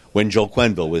slip when Joel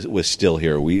Quenneville was still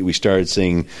here. We started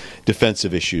seeing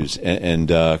defensive issues and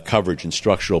coverage and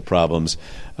structural problems.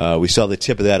 We saw the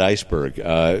tip of that iceberg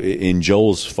in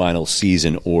Joel's final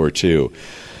season or two.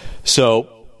 So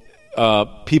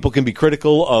people can be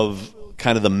critical of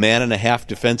kind of the man-and-a-half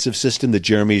defensive system that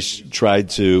Jeremy's tried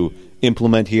to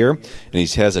implement here. And he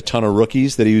has a ton of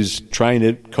rookies that he was trying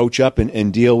to coach up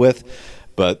and deal with.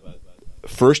 But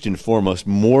first and foremost,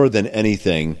 more than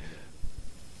anything,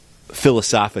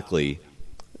 philosophically,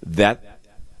 that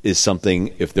is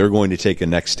something, if they're going to take a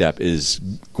next step, is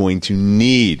going to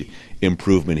need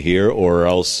improvement here, or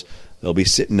else they'll be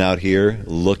sitting out here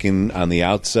looking on the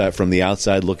outside, from the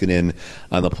outside, looking in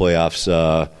on the playoffs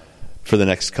for the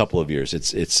next couple of years.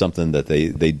 It's something that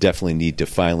they definitely need to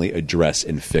finally address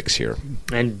and fix here.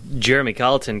 And Jeremy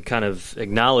Colleton kind of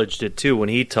acknowledged it too when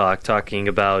he talking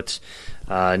about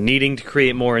needing to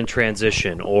create more in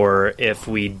transition, or if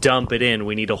we dump it in,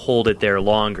 we need to hold it there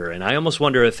longer. And I almost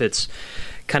wonder if it's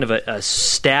kind of a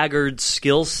staggered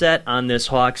skill set on this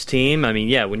Hawks team. I mean,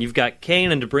 yeah, when you've got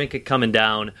Kane and DeBrincat coming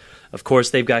down, of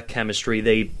course they've got chemistry.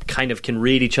 They kind of can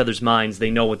read each other's minds. They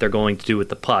know what they're going to do with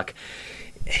the puck.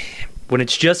 When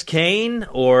it's just Kane,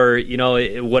 or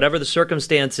whatever the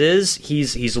circumstance is,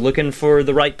 he's looking for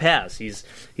the right pass. He's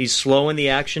slowing the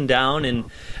action down, and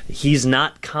he's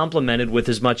not complemented with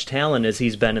as much talent as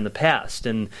he's been in the past.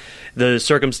 And the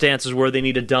circumstances where they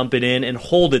need to dump it in and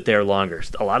hold it there longer.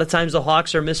 A lot of times the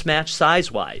Hawks are mismatched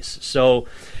size-wise. So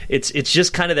it's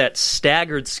just kind of that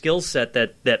staggered skill set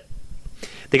that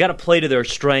they got to play to their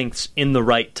strengths in the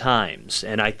right times.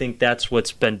 And I think that's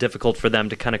what's been difficult for them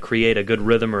to kind of create a good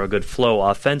rhythm or a good flow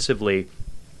offensively,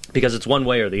 because it's one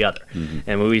way or the other. Mm-hmm.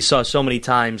 And we saw so many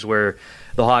times where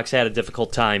the Hawks had a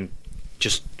difficult time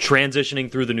just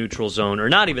transitioning through the neutral zone, or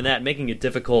not even that, making it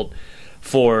difficult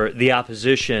for the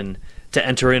opposition to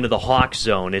enter into the Hawks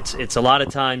zone. It's a lot of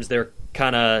times they're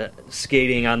kind of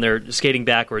skating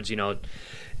backwards,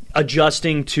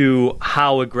 adjusting to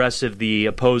how aggressive the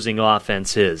opposing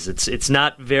offense is. It's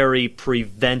not very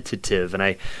preventative, and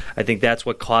I think that's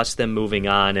what cost them moving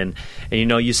on. And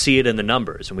you see it in the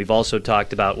numbers. And we've also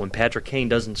talked about when Patrick Kane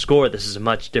doesn't score, this is a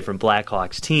much different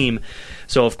Blackhawks team.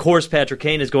 So, of course, Patrick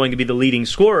Kane is going to be the leading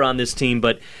scorer on this team,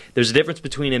 but there's a difference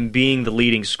between him being the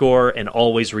leading scorer and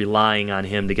always relying on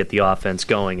him to get the offense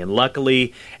going. And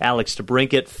luckily, Alex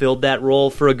DeBrincat filled that role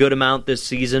for a good amount this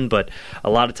season, but a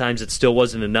lot of times it still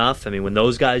wasn't enough. I mean, when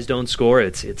those guys don't score,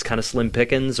 it's kind of slim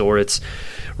pickings, or it's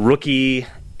rookie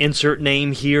insert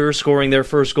name here scoring their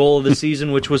first goal of the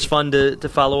season, which was fun to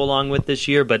follow along with this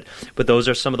year. But those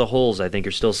are some of the holes I think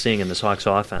you're still seeing in this Hawks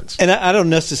offense. And I don't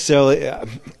necessarily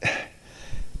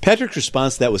Patrick's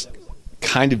response to that was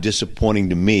kind of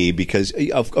disappointing to me, because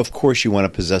of course you want to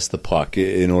possess the puck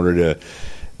in order to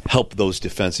help those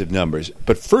defensive numbers.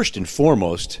 But first and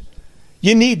foremost,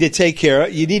 you need to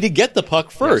you need to get the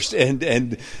puck first,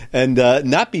 yes, and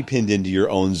not be pinned into your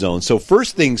own zone. So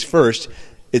first things first,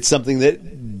 it's something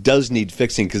that does need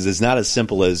fixing, because it's not as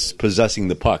simple as possessing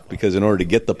the puck, because in order to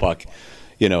get the puck,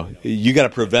 you got to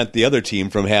prevent the other team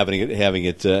from having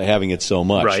it so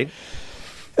much. Right.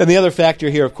 And the other factor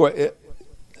here, of course,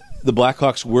 the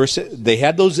Blackhawks they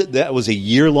had those. That was a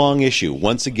year-long issue.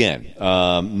 Once again,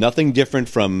 nothing different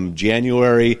from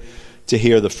January to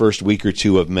here, the first week or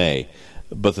two of May.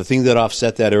 But the thing that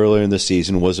offset that earlier in the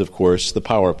season was, of course, the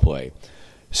power play.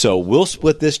 So we'll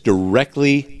split this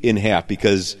directly in half,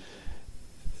 because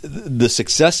the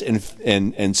success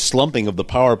and slumping of the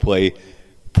power play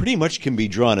pretty much can be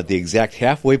drawn at the exact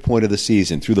halfway point of the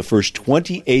season. Through the first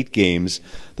 28 games,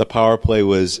 the power play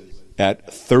was at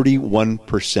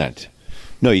 31%.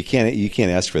 No, you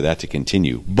can't ask for that to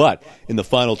continue. But in the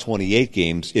final 28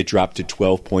 games, it dropped to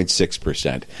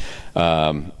 12.6%,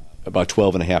 about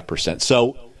 12.5%.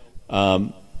 So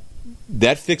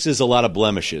that fixes a lot of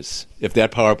blemishes if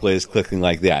that power play is clicking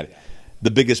like that.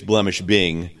 The biggest blemish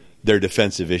being their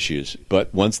defensive issues.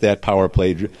 But once that power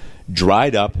play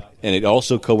dried up, and it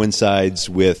also coincides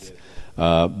with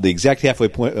the exact halfway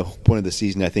point of the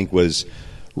season, I think, was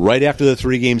right after the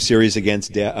 3-game series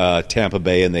against Tampa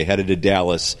Bay, and they headed to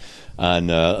Dallas on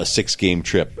a 6-game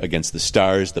trip against the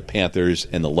Stars, the Panthers,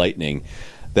 and the Lightning.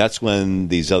 That's when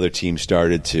these other teams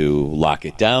started to lock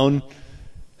it down,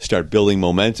 start building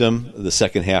momentum the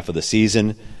second half of the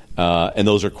season, and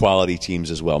those are quality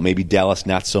teams as well. Maybe Dallas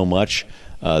not so much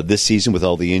this season with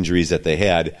all the injuries that they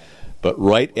had, but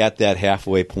right at that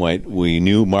halfway point, we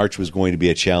knew March was going to be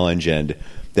a challenge, and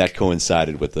that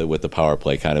coincided with the power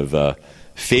play kind of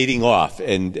fading off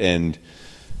and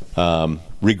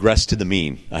regress to the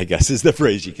mean, I guess is the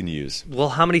phrase you can use. Well,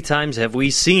 how many times have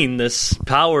we seen this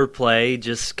power play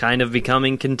just kind of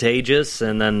becoming contagious,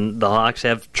 and then the Hawks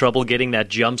have trouble getting that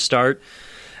jump start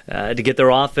to get their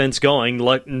offense going?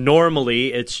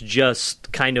 Normally, it's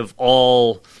just kind of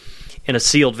all in a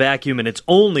sealed vacuum, and it's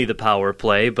only the power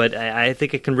play, but I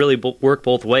think it can really work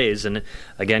both ways. And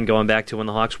again, going back to when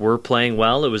the Hawks were playing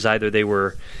well, it was either they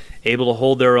were able to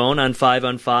hold their own on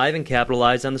 5-on-5 and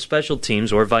capitalize on the special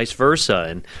teams, or vice versa.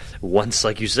 And once,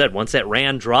 like you said, once that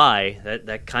ran dry,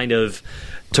 that kind of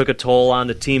took a toll on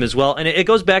the team as well. And it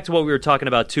goes back to what we were talking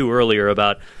about too earlier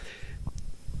about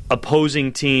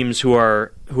opposing teams who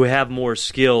have more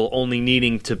skill only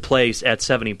needing to place at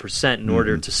 70% in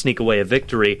order to sneak away a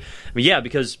victory. I mean, yeah,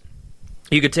 because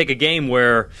you could take a game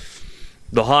where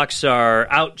the Hawks are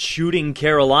out shooting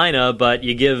Carolina, but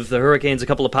you give the Hurricanes a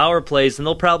couple of power plays, and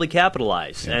they'll probably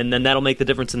capitalize, and then that'll make the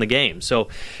difference in the game. So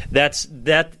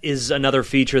that is another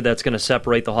feature that's going to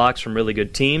separate the Hawks from really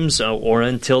good teams, or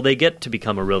until they get to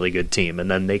become a really good team,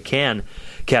 and then they can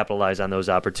capitalize on those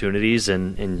opportunities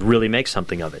and really make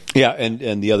something of it. Yeah,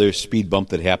 and the other speed bump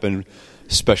that happened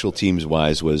special teams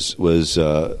wise was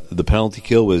the penalty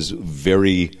kill was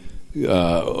pretty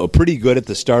good at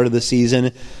the start of the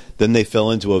season. Then they fell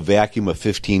into a vacuum, a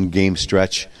 15-game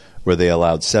stretch where they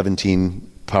allowed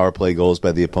 17 power play goals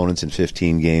by the opponents in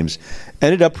 15 games.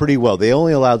 Ended up pretty well. They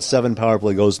only allowed 7 power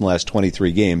play goals in the last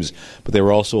 23 games, but they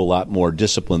were also a lot more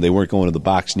disciplined. They weren't going to the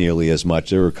box nearly as much.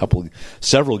 There were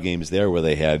several games there where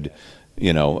they had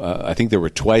I think there were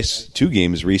two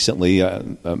games recently. I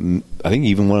think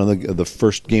even one of the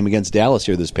first game against Dallas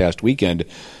here this past weekend,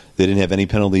 they didn't have any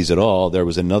penalties at all. There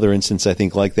was another instance, I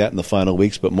think, like that in the final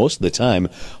weeks, but most of the time,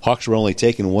 Hawks were only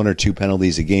taking 1 or 2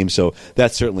 penalties a game, so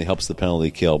that certainly helps the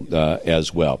penalty kill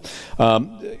as well.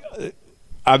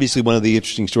 Obviously, one of the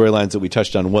interesting storylines that we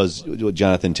touched on was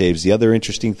Jonathan Toews. The other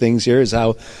interesting things here is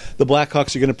how the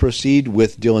Blackhawks are going to proceed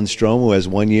with Dylan Strome, who has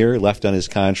 1 year left on his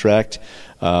contract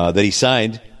that he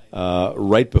signed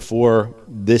right before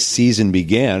this season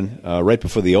began, right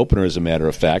before the opener, as a matter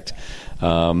of fact.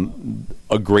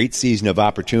 A great season of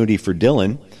opportunity for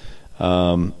Dylan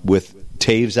with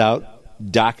Toews out,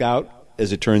 Doc out,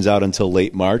 as it turns out, until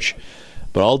late March.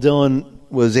 But all Dylan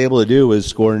was able to do was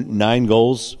score 9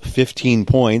 goals, 15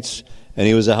 points, and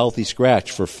he was a healthy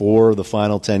scratch for 4 of the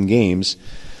final 10 games.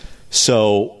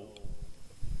 So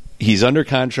he's under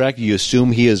contract. You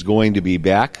assume he is going to be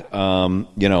back,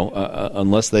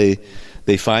 unless they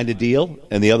find a deal.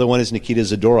 And the other one is Nikita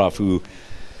Zadorov, who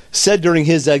said during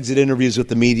his exit interviews with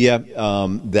the media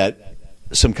that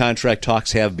some contract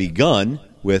talks have begun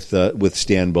with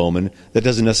Stan Bowman. That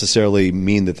doesn't necessarily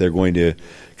mean that they're going to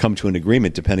come to an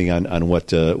agreement, depending on what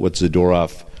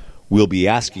Zadorov will be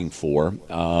asking for.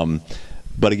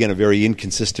 But again, a very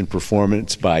inconsistent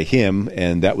performance by him,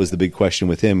 and that was the big question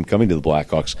with him coming to the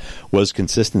Blackhawks, was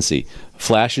consistency.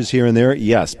 Flashes here and there,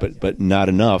 yes, but not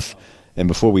enough. And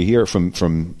before we hear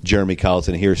from Jeremy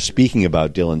Colleton here speaking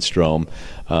about Dylan Strome,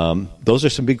 those are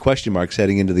some big question marks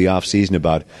heading into the offseason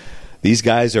about these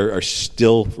guys are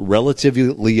still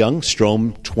relatively young.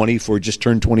 Strome, 24, just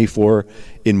turned 24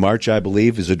 in March, I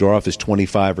believe. Zadorov is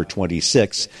 25 or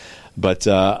 26. But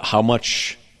how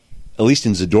much, at least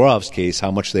in Zadorov's case,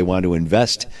 how much they want to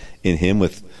invest in him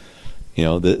with,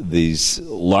 these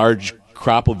large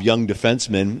crop of young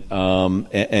defensemen,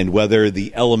 and whether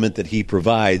the element that he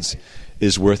provides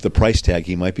is worth the price tag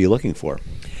he might be looking for.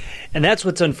 And that's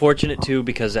what's unfortunate, too,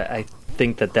 because I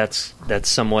think that's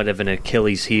somewhat of an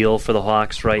Achilles heel for the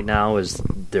Hawks right now, is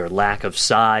their lack of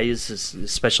size,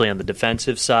 especially on the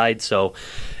defensive side. So,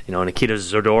 Nikita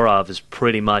Zadorov is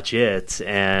pretty much it,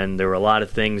 and there were a lot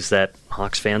of things that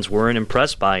Hawks fans weren't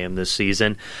impressed by him this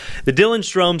season. The Dylan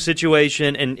Strome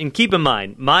situation, and keep in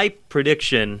mind, my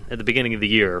prediction at the beginning of the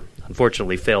year,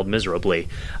 unfortunately, failed miserably.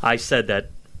 I said that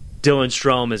Dylan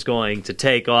Strome is going to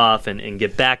take off and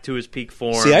get back to his peak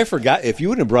form. See, I forgot. If you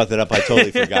wouldn't have brought that up, I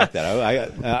totally forgot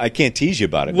that. I can't tease you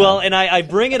about it. Well, and I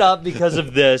bring it up because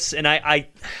of this. And I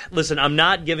listen, I'm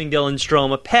not giving Dylan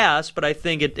Strome a pass, but I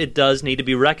think it does need to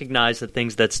be recognized, the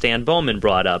things that Stan Bowman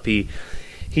brought up. He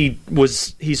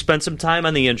spent some time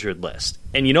on the injured list.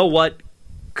 And you know what?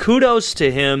 Kudos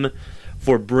to him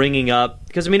for bringing up,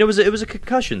 because, it was a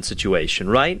concussion situation,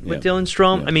 right, with Dylan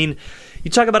Strome? Yeah. You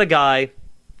talk about a guy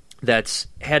that's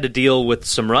had to deal with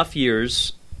some rough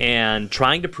years and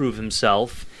trying to prove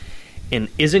himself and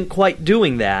isn't quite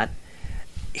doing that.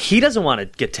 He doesn't want to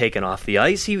get taken off the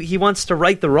ice. He wants to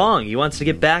right the wrong. He wants to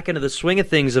get back into the swing of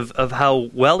things of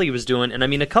how well he was doing. And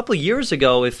a couple of years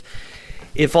ago,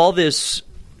 if all this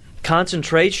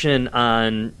concentration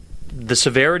on the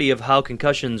severity of how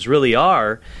concussions really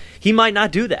are, he might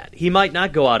not do that. He might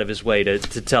not go out of his way to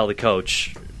tell the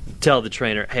coach, tell the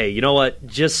trainer, hey, you know what,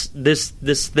 just this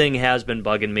thing has been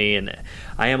bugging me, and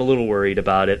I am a little worried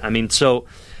about it. So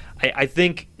I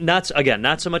think, not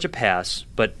so much a pass,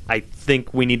 but I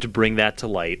think we need to bring that to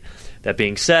light. That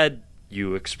being said,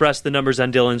 you expressed the numbers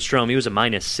on Dylan Strome. He was a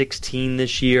minus 16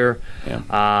 this year.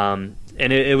 Yeah.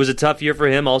 And it was a tough year for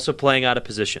him, also playing out of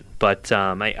position. But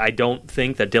I don't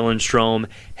think that Dylan Strome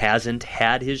hasn't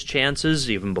had his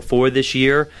chances even before this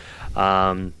year.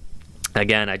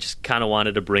 Again, I just kind of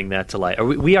wanted to bring that to light.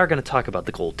 We are going to talk about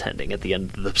the goaltending at the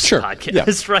end of the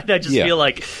podcast, right? I just feel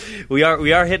like we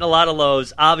are hitting a lot of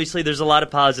lows. Obviously, there's a lot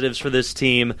of positives for this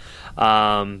team,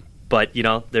 but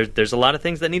there's a lot of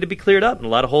things that need to be cleared up and a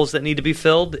lot of holes that need to be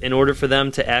filled in order for them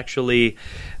to actually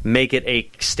make it a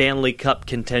Stanley Cup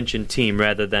contention team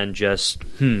rather than just,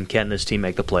 can this team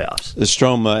make the playoffs?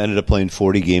 Strome ended up playing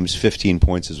 40 games, 15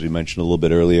 points, as we mentioned a little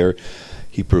bit earlier.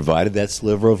 He provided that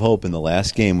sliver of hope in the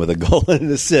last game with a goal and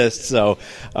an assist. So,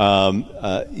 Dylan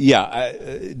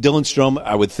Strome,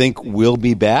 I would think, will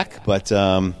be back. But,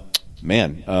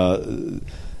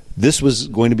 this was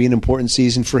going to be an important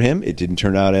season for him. It didn't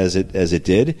turn out as it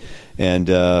did. And,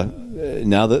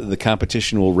 now the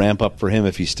competition will ramp up for him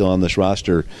if he's still on this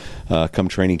roster come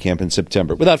training camp in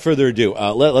September. Without further ado,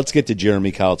 let's get to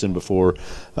Jeremy Colliton before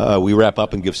we wrap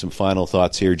up and give some final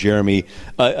thoughts here. Jeremy,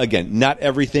 again, not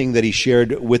everything that he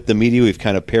shared with the media. We've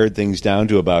kind of pared things down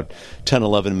to about 10,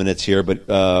 11 minutes here, but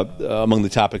among the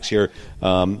topics here,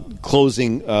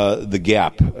 closing the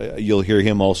gap. You'll hear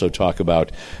him also talk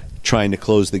about trying to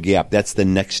close the gap. That's the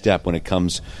next step when it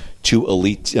comes to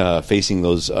elite facing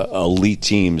those elite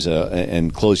teams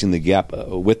and closing the gap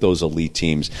with those elite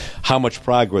teams. How much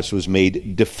progress was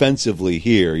made defensively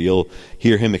here? You'll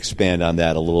hear him expand on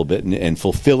that a little bit and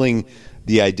fulfilling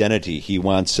the identity he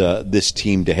wants this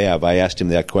team to have. I asked him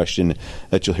that question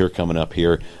that you'll hear coming up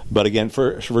here. But again,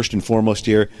 first and foremost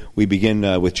here, we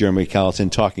begin with Jeremy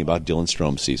Colliton talking about Dylan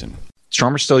Strome's season.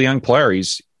 Stromer's still a young player.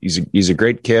 He's a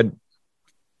great kid.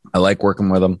 I like working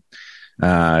with him.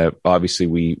 Obviously,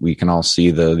 we can all see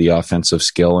the offensive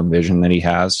skill and vision that he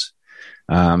has.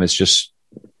 It's just,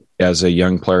 as a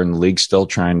young player in the league, still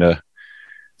trying to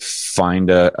find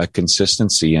a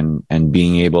consistency and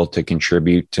being able to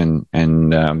contribute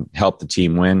and help the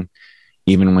team win,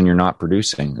 even when you're not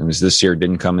producing. And this year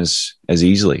didn't come as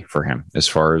easily for him as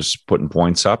far as putting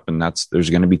points up, and there's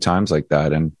going to be times like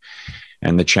that.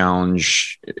 And the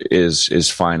challenge is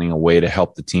finding a way to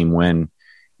help the team win,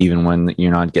 even when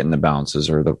you're not getting the bounces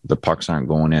or the pucks aren't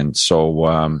going in.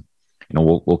 So,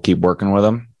 we'll keep working with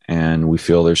him, and we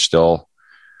feel there's still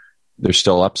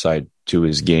upside to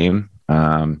his game.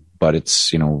 But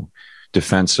it's,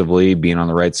 defensively being on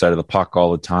the right side of the puck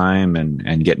all the time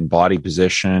and getting body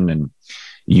position and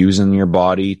using your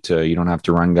body you don't have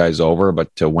to run guys over,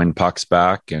 but to win pucks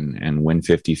back and win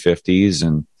 50-50s.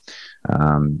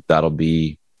 And that'll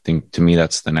be, I think, to me,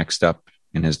 that's the next step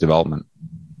in his development.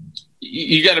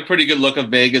 You got a pretty good look of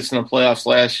Vegas in the playoffs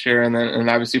last year, and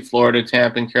obviously Florida,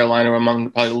 Tampa, and Carolina were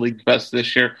among probably the league's best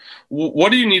this year.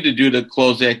 What do you need to do to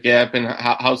close that gap, and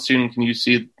how soon can you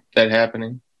see that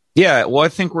happening? Yeah, well, I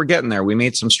think we're getting there. We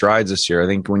made some strides this year. I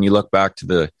think when you look back to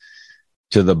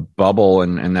the bubble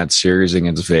and that series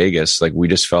against Vegas, like, we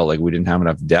just felt like we didn't have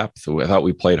enough depth. I thought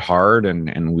we played hard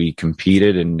and we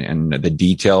competed, and the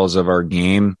details of our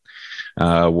game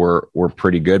were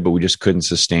pretty good, but we just couldn't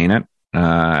sustain it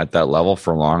at that level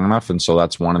for long enough. And so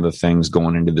that's one of the things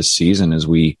going into this season is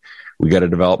we got to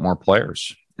develop more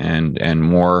players and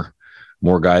more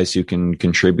guys who can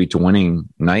contribute to winning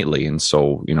nightly. And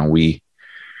so,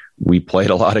 we played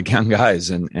a lot of young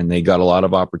guys and they got a lot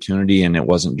of opportunity, and it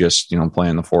wasn't just,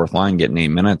 playing the fourth line, getting 8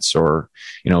 minutes, or,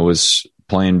 it was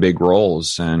playing big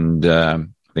roles. And I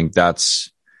think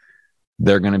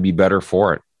they're going to be better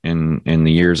for it in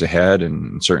the years ahead,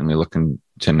 and certainly looking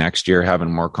to next year,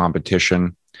 having more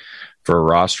competition for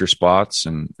roster spots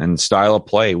and style of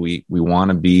play. We want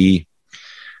to be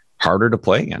harder to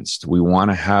play against. We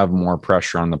want to have more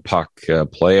pressure on the puck,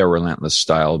 play a relentless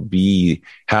style,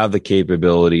 have the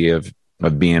capability of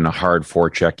being a hard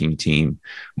forechecking team,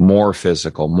 more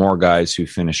physical, more guys who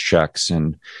finish checks.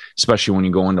 And especially when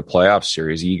you go into playoff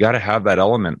series, you got to have that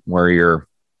element where you're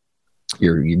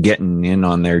getting in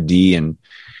on their D and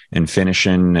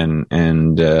finishing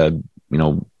and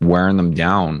wearing them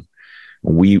down.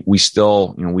 We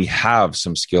still, we have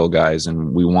some skill guys,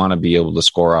 and we want to be able to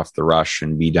score off the rush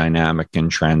and be dynamic in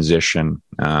transition.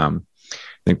 I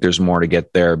think there's more to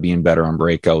get there, being better on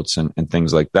breakouts and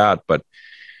things like that. But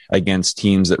against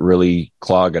teams that really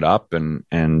clog it up and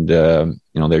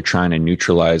they're trying to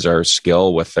neutralize our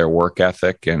skill with their work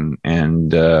ethic and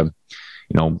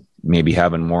maybe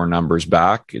having more numbers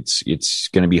back, it's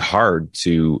going to be hard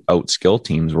to outskill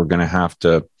teams. We're going to have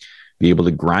to be able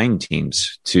to grind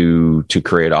teams to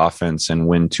create offense and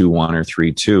win 2-1 or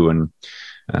 3-2.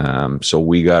 And so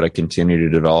we got to continue to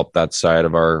develop that side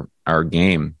of our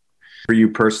game. For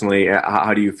you personally,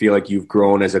 how do you feel like you've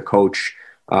grown as a coach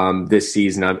this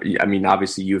season? I mean,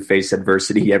 obviously you've faced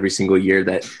adversity every single year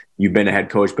that you've been a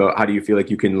head coach, but how do you feel like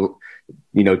you can,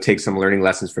 take some learning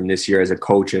lessons from this year as a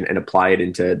coach and apply it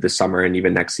into the summer and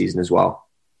even next season as well?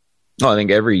 No, I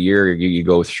think every year you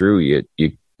go through,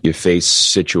 you face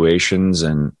situations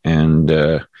and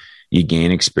you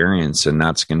gain experience, and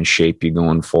that's going to shape you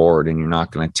going forward. And you're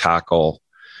not going to tackle,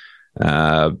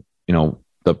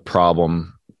 the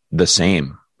problem the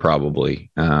same,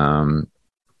 probably.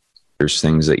 There's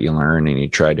things that you learn and you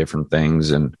try different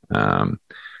things. And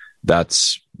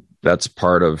that's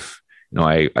part of,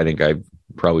 I think I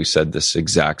probably said this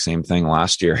exact same thing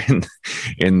last year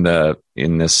in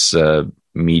this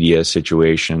media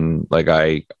situation. Like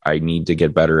I need to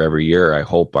get better every year. I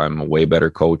hope I'm a way better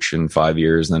coach in 5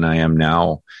 years than I am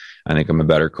now. I think I'm a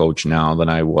better coach now than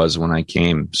I was when I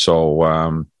came.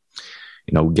 So,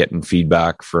 getting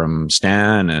feedback from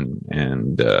Stan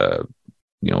and the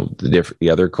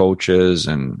other coaches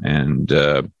and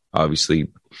obviously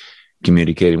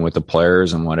communicating with the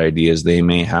players and what ideas they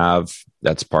may have.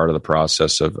 That's part of the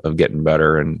process of getting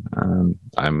better. And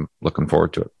I'm looking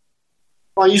forward to it.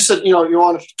 Well, you said, you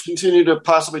want to continue to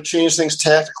possibly change things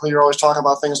tactically. You're always talking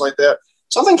about things like that.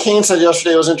 Something Kane said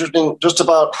yesterday was interesting, just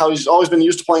about how he's always been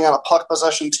used to playing on a puck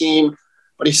possession team,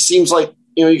 but he seems like,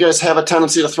 you guys have a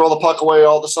tendency to throw the puck away.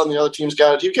 All of a sudden the other team's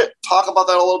got it. Do you talk about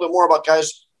that a little bit more, about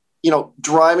guys,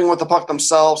 driving with the puck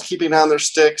themselves, keeping on their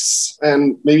sticks,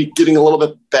 and maybe getting a little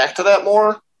bit back to that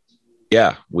more?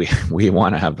 Yeah, we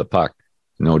want to have the puck.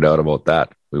 No doubt about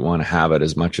that. We want to have it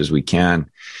as much as we can.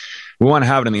 We want to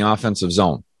have it in the offensive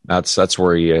zone. That's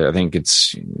where I think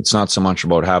it's not so much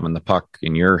about having the puck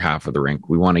in your half of the rink.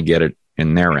 We want to get it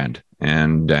in their end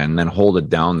and then hold it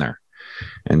down there.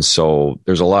 And so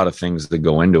there's a lot of things that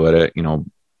go into it. I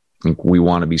think we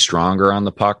want to be stronger on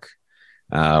the puck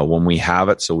when we have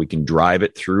it, so we can drive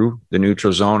it through the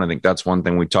neutral zone. I think that's one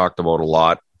thing we talked about a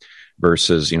lot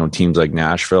versus, teams like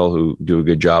Nashville who do a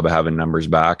good job of having numbers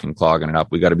back and clogging it up.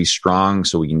 We got to be strong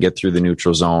so we can get through the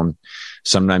neutral zone.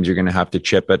 Sometimes you're going to have to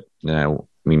chip it.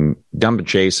 Dump and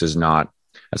chase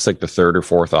that's like the third or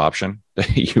fourth option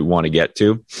that you want to get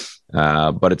to,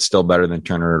 but it's still better than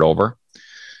turning it over.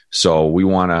 So we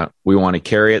want to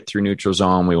carry it through neutral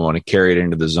zone. We want to carry it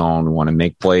into the zone. We want to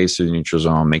make plays through the neutral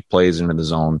zone, make plays into the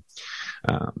zone.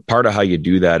 Part of how you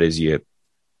do that is you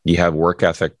have work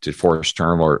ethic to force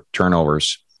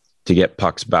turnovers to get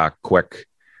pucks back quick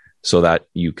so that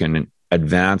you can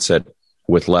advance it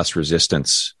with less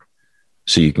resistance,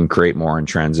 so you can create more in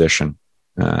transition.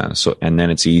 And then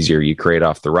it's easier. You create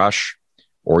off the rush,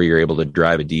 or you're able to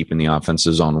drive it deep in the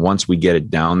offensive zone. Once we get it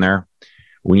down there,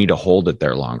 we need to hold it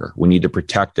there longer. We need to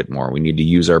protect it more. We need to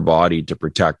use our body to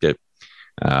protect it,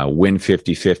 win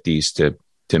 50-50s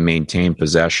to maintain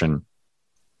possession,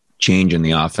 change in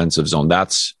the offensive zone.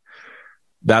 That's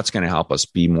going to help us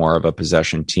be more of a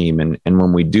possession team. And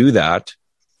when we do that,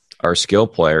 our skill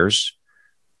players,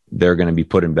 they're going to be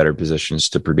put in better positions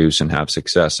to produce and have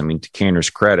success. To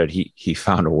Kaner's credit, he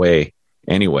found a way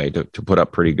anyway to put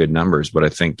up pretty good numbers, but I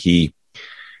think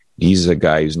he's a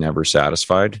guy who's never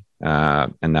satisfied.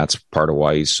 And that's part of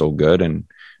why he's so good. And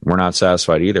we're not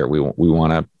satisfied either. We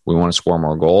want to score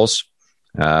more goals.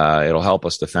 It'll help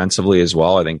us defensively as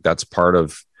well. I think that's part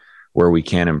of where we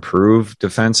can improve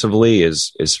defensively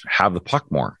is have the puck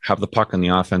more, have the puck in the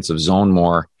offensive zone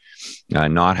more,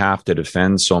 not have to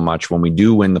defend so much. When we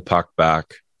do win the puck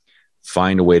back,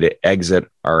 find a way to exit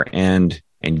our end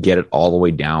and get it all the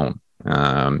way down.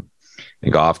 I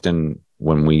think often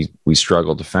when we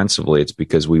struggle defensively, it's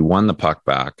because we won the puck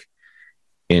back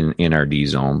in our D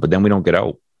zone, but then we don't get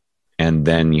out, and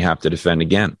then you have to defend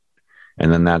again.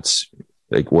 And then that's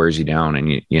like wears you down, and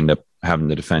you end up having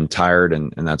to defend tired,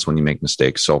 and that's when you make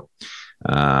mistakes. So,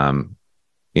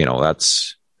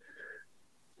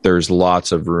 there's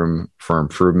lots of room for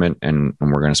improvement, and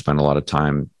we're going to spend a lot of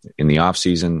time in the off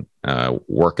season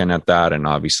working at that. And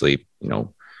obviously,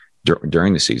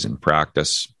 during the season,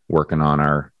 practice, working on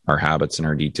our habits and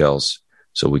our details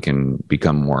so we can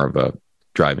become more of a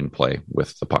driving play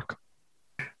with the puck.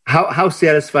 How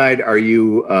satisfied are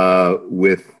you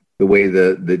with the way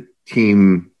the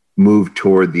team moved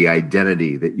toward the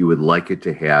identity that you would like it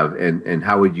to have, and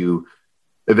how would you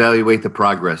evaluate the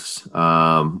progress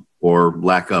or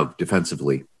lack of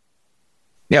defensively?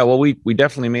 Yeah, well, we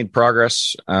definitely made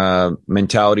progress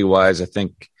mentality wise. I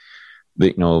think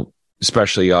that,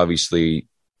 especially obviously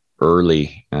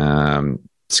early,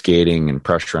 skating and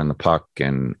pressure on the puck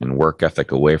and work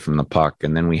ethic away from the puck.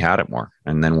 And then we had it more,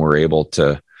 and then we're able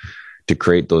to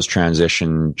create those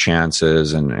transition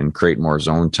chances and create more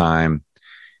zone time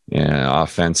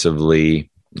offensively,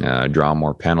 draw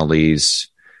more penalties,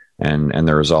 and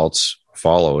the results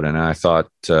followed. And I thought,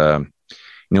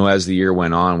 as the year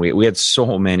went on, we had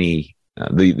so many,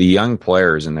 the young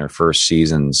players in their first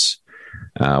seasons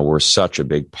were such a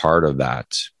big part of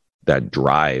that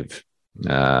drive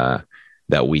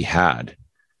that we had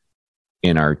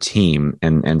in our team,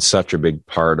 and such a big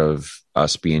part of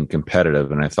us being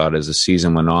competitive. And I thought as the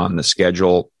season went on, the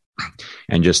schedule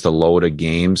and just the load of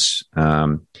games,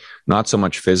 not so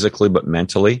much physically, but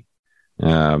mentally,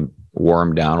 wore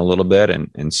them down a little bit.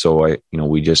 And so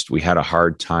we had a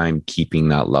hard time keeping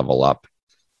that level up.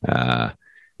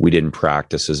 We didn't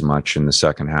practice as much in the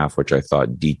second half, which I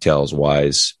thought details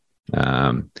wise,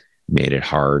 made it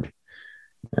hard.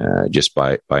 Just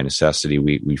by necessity,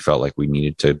 we felt like we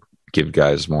needed to give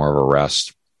guys more of a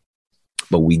rest,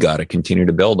 but we got to continue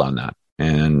to build on that.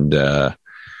 And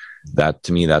that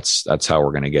to me, that's how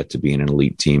we're going to get to being an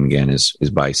elite team again, is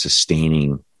by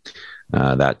sustaining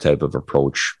that type of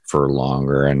approach for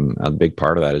longer. And a big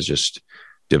part of that is just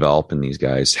developing these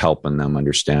guys, helping them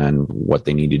understand what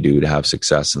they need to do to have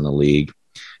success in the league,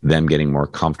 them getting more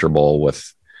comfortable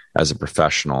with, as a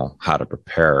professional, how to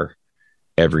prepare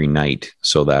every night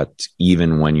so that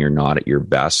even when you're not at your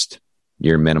best,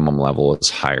 your minimum level is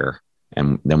higher,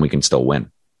 and then we can still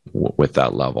win with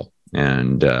that level.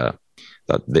 And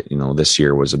this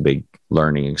year was a big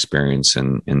learning experience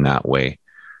in that way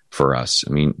for us.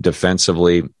 I mean,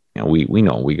 defensively, we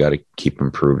know we got to keep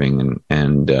improving,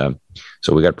 and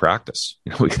so we got to practice.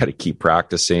 We got to keep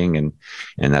practicing, and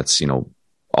that's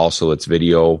also it's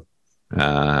video.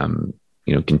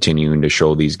 Continuing to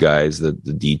show these guys the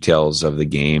details of the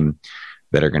game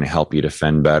that are going to help you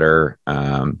defend better.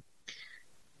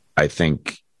 I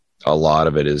think a lot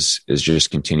of it is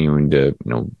just continuing to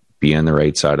be on the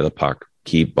right side of the puck,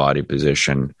 keep body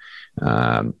position.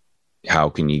 How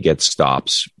can you get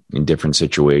stops in different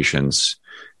situations?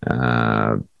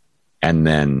 And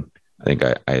then I think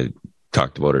I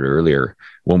talked about it earlier.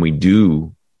 When we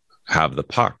do have the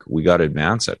puck, we got to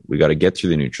advance it. We got to get through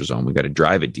the neutral zone. We got to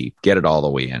drive it deep, get it all the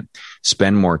way in,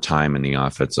 spend more time in the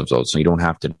offensive zone so you don't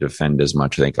have to defend as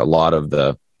much. I think a lot of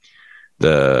the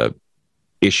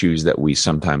issues that we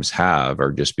sometimes have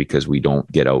are just because we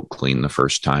don't get out clean the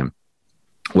first time,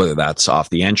 whether that's off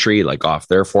the entry, like off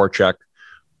their forecheck,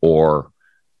 or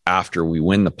after we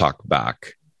win the puck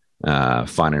back,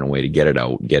 finding a way to get it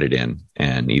out, get it in,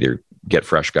 and either get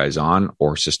fresh guys on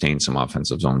or sustain some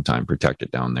offensive zone time, protect it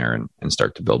down there, and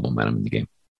start to build momentum in the game.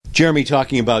 Jeremy,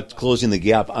 talking about closing the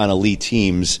gap on elite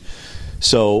teams.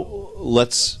 So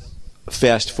let's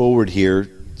fast forward here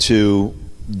to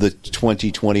the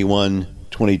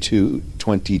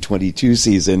 2021-2022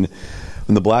 season,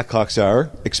 when the Blackhawks are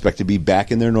expected to be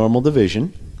back in their normal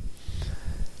division.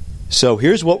 So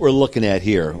here's what we're looking at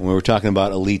here when we're talking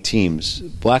about elite teams.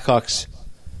 Blackhawks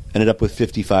ended up with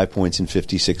 55 points in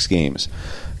 56 games.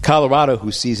 Colorado,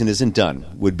 whose season isn't done,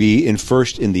 would be in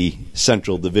first in the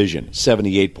Central Division,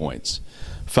 78 points,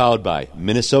 followed by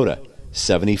Minnesota,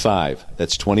 75.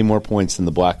 That's 20 more points than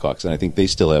the Blackhawks, and I think they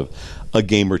still have a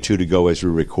game or two to go as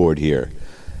we record here.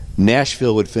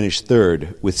 Nashville would finish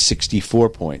third with 64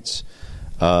 points.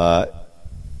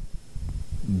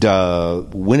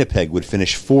 Winnipeg would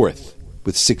finish fourth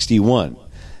with 61.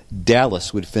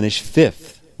 Dallas would finish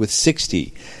fifth with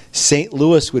 60. St.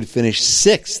 Louis would finish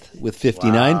sixth with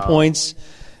 59 points,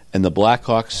 and the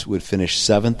Blackhawks would finish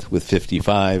seventh with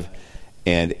 55.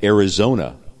 And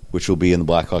Arizona, which will be in the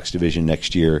Blackhawks division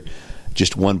next year,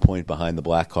 just 1 point behind the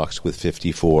Blackhawks with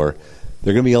 54.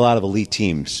 There are going to be a lot of elite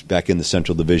teams back in the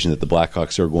Central Division that the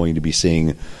Blackhawks are going to be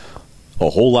seeing a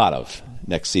whole lot of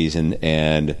next season,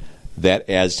 and that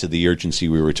adds to the urgency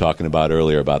we were talking about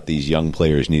earlier about these young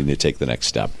players needing to take the next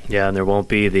step. Yeah, and there won't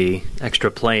be the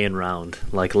extra play-in round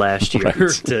like last year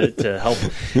to help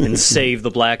and save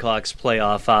the Blackhawks'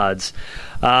 playoff odds.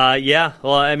 Yeah,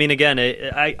 well, I mean, again,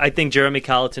 I think Jeremy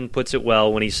Colleton puts it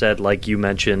well when he said, like you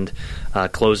mentioned,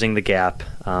 closing the gap.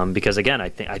 Because, again, I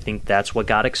think that's what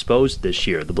got exposed this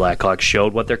year. The Blackhawks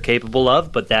showed what they're capable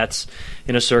of, but that's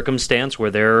in a circumstance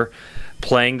where they're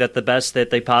playing the best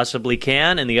that they possibly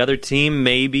can, and the other team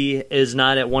maybe is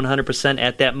not at 100%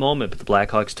 at that moment, but the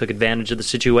Blackhawks took advantage of the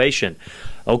situation.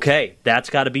 Okay,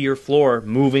 that's got to be your floor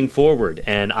moving forward,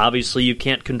 and obviously you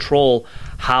can't control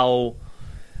how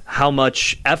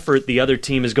much effort the other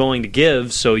team is going to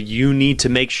give, so you need to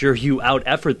make sure you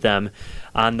out-effort them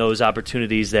on those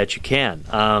opportunities that you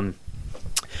can.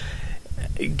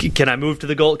 Can I move to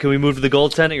the goal? Can we move to the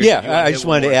goaltending? Yeah, I just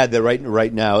wanted to add that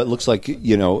right now it looks like,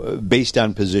 based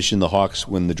on position, the Hawks,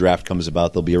 when the draft comes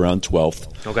about, they'll be around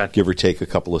 12th. Okay, give or take a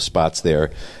couple of spots there.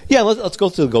 Yeah, let's go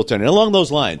to the goaltending. Along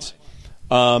those lines,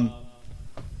 of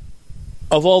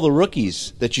all the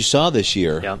rookies that you saw this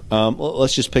year,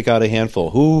 let's just pick out a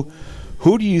handful. Who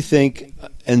do you think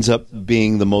ends up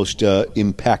being the most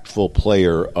impactful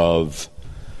player of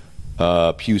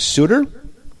Pius Suter,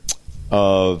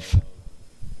 of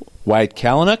Wyatt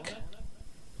Kalynuk,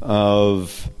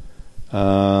 of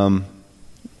do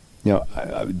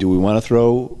we want to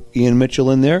throw Ian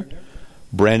Mitchell in there?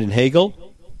 Brandon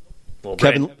Hagel? Well,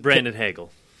 Brandon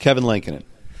Hagel. Kevin Lankinen.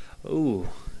 Ooh.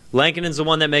 Lankinen's the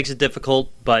one that makes it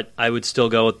difficult, but I would still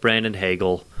go with Brandon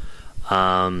Hagel.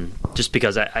 Just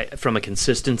because I from a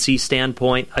consistency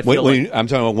standpoint, I feel I'm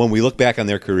talking about when we look back on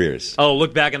their careers. Oh,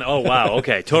 look back on. Oh, wow.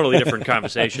 Okay, totally different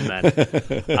conversation then.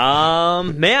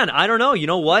 Man, I don't know. You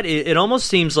know what? It almost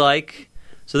seems like.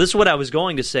 So this is what I was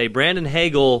going to say. Brandon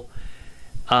was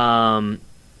the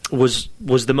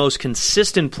most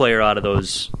consistent player out of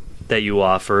those that you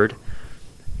offered,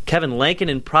 Kevin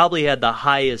Lankinen probably had the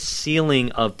highest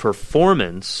ceiling of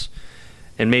performance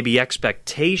and maybe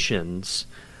expectations,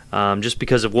 just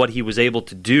because of what he was able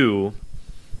to do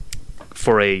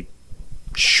for a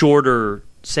shorter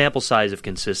sample size of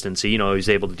consistency. He was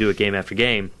able to do it game after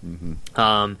game. And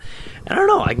I don't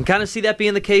know. I can kind of see that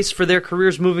being the case for their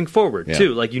careers moving forward,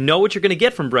 too. Like, what you're going to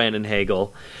get from Brandon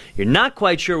Hagel. You're not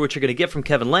quite sure what you're going to get from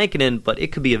Kevin Lankinen, but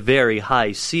it could be a very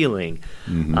high ceiling.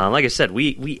 Like I said,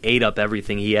 we ate up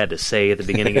everything he had to say at the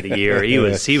beginning of the year. He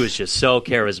was just so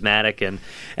charismatic, and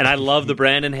I love the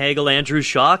Brandon Hagel-Andrew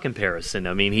Shaw comparison.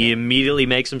 I mean, he immediately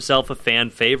makes himself a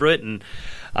fan favorite, and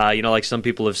like some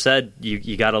people have said,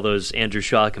 you got all those Andrew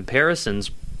Shaw comparisons,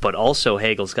 but also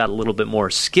Hagel's got a little bit more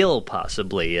skill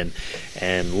possibly, and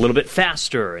a little bit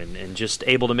faster, and just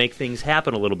able to make things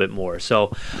happen a little bit more.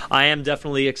 So I am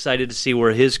definitely excited to see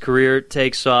where his career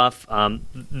takes off.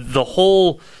 The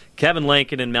whole Kevin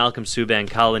Lankinen and Malcolm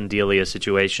Subban, Colin Delia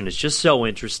situation is just so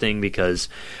interesting because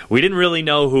we didn't really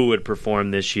know who would perform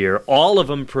this year. All of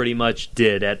them pretty much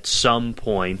did at some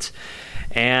point.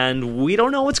 And we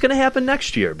don't know what's going to happen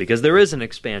next year because there is an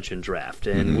expansion draft,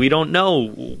 and we don't know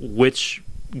which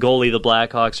goalie the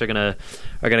Blackhawks are going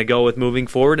to go with moving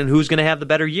forward, and who's going to have the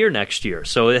better year next year.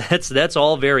 So that's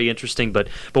all very interesting. But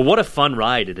what a fun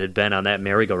ride it had been on that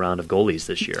merry-go-round of goalies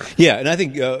this year. Yeah, and I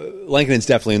think Lankinen's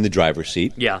definitely in the driver's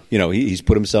seat. Yeah, he's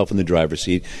put himself in the driver's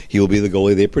seat. He will be the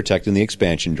goalie they protect in the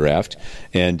expansion draft,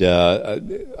 and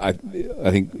I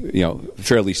think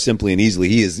fairly simply and easily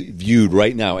he is viewed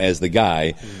right now as the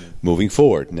guy moving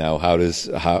forward. Now, how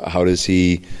does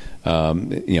he?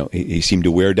 He seemed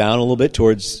to wear down a little bit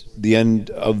towards the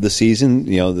end of the season.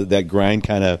 That grind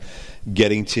kind of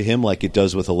getting to him like it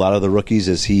does with a lot of the rookies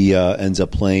as he ends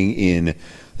up playing in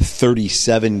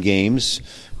 37 games.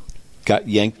 Got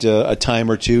yanked a time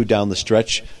or two down the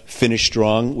stretch. Finished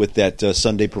strong with that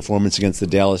Sunday performance against the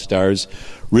Dallas Stars.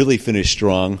 Really finished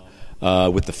strong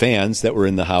with the fans that were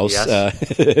in the house,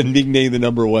 and being named the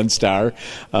number one star.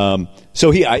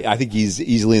 So I think he's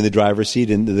easily in the driver's seat.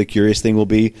 And the curious thing will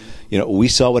be, we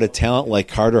saw what a talent like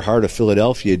Carter Hart of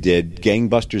Philadelphia did,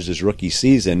 gangbusters his rookie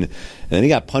season, and then he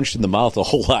got punched in the mouth a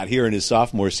whole lot here in his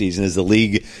sophomore season as the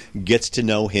league gets to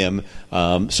know him.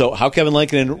 So how Kevin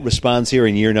Lankinen responds here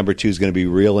in year number 2 is going to be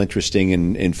real interesting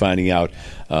in finding out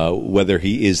whether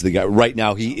he is the guy. Right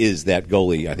now, he is that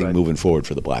goalie, I think, moving forward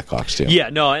for the Blackhawks, too. Yeah,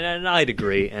 no, and I'd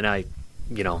agree, and I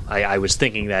was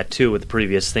thinking that too with the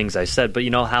previous things I said, but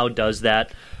how does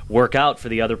that work out for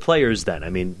the other players then? I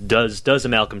mean, does a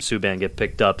Malcolm Subban get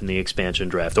picked up in the expansion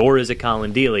draft, or is it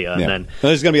Colin Delia? And then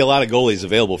there's going to be a lot of goalies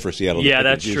available for Seattle. Yeah,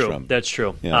 that's true. That's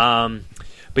true. Yeah.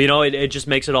 But it just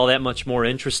makes it all that much more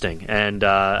interesting. And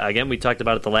again, we talked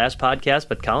about it the last podcast,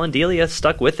 but Colin Delia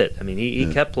stuck with it. I mean,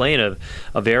 he kept playing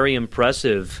a very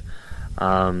impressive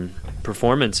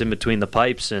performance in between the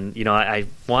pipes. And I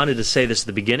wanted to say this at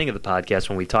the beginning of the podcast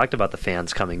when we talked about the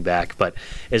fans coming back, but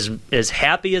as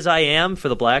happy as I am for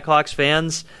the Blackhawks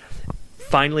fans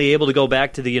finally able to go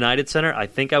back to the United Center, I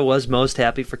think I was most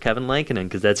happy for Kevin Lankinen,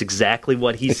 because that's exactly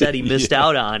what he said he missed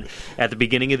out on at the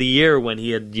beginning of the year when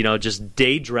he had just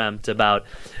daydreamt about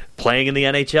playing in the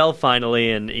NHL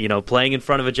finally, and playing in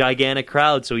front of a gigantic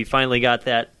crowd. So he finally got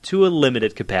that to a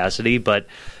limited capacity, but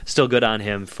still good on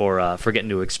him for getting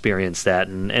to experience that,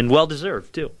 and well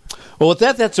deserved too. Well, with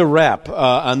that's a wrap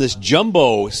on this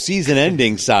jumbo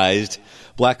season-ending sized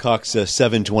Blackhawks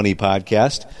 720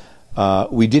 podcast.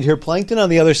 We did hear Plankton on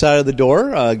the other side of the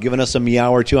door, giving us a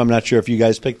meow or two. I'm not sure if you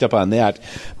guys picked up on that,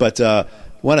 but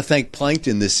want to thank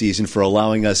Plankton this season for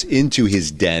allowing us into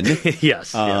his den.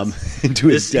 Yes. Into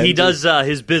his den. He does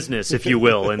his business, if you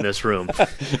will, in this room.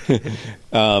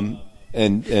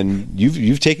 And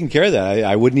you've taken care of that.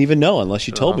 I wouldn't even know unless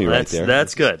you told me right there.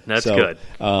 That's good. That's good.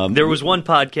 There was one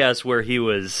podcast where he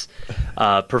was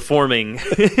performing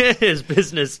his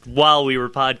business while we were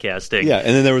podcasting. Yeah, and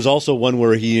then there was also one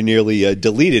where he nearly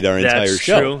deleted our entire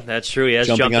show. That's true. He has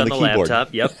jumped on the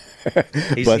laptop. Yep.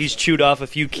 He's chewed off a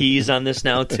few keys on this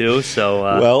now too.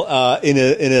 So in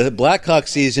a Blackhawk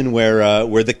season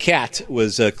where the cat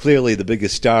was clearly the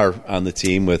biggest star on the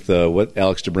team with what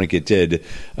Alex DeBrincat did,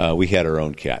 we had our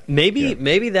own cat.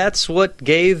 Maybe that's what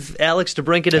gave Alex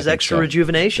DeBrincat his extra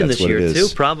rejuvenation this year too.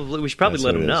 Probably we should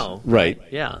let him know. Right.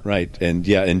 Yeah. Right. And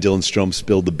Dylan Strome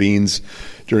spilled the beans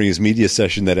during his media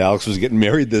session that Alex was getting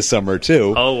married this summer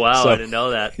too. Oh wow, I didn't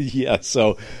know that. Yeah.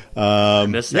 So.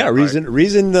 Missed that part.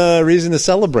 Reason to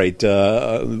celebrate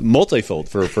multifold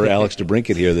for Alex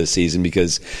DeBrincat here this season,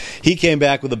 because he came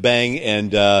back with a bang,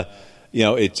 and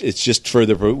it's just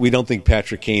further. We don't think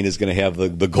Patrick Kane is going to have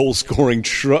the goal scoring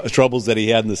troubles that he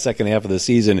had in the second half of the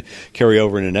season carry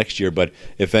over into next year. But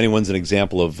if anyone's an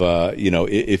example of,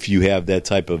 if you have that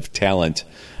type of talent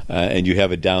and you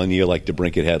have a down year like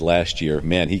DeBrincat had last year,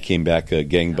 man, he came back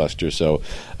gangbuster. So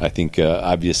I think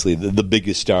obviously the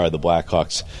biggest star of the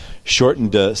Blackhawks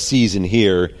shortened season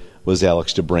here was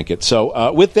Alex DeBrincat.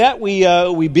 So with that,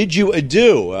 we bid you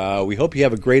adieu. We hope you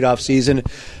have a great off season.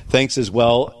 Thanks as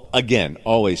well, again,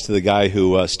 always to the guy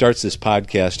who starts this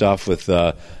podcast off with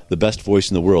the best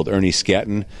voice in the world, Ernie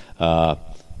Scatton,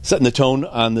 setting the tone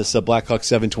on this Blackhawk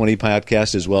 720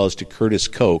 podcast, as well as to Curtis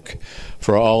Koch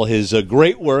for all his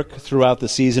great work throughout the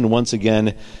season once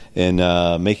again in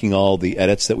making all the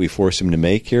edits that we force him to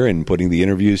make here and putting the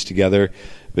interviews together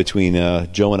between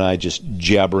Joe and I just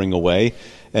jabbering away.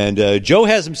 And Joe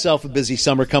has himself a busy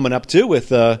summer coming up, too, with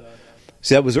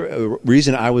see, that was a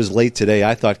reason I was late today.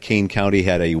 I thought Kane County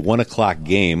had a 1 o'clock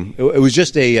game. It was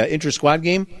just a inter-squad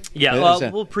game? Yeah,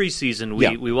 well, preseason.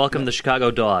 We welcome the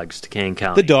Chicago Dogs to Kane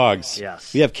County. The Dogs.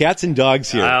 Yes. We have cats and dogs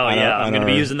here. I'm going to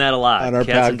be using that a lot. On our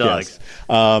cats podcast.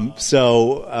 And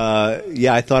dogs.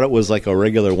 I thought it was like a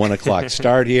regular 1 o'clock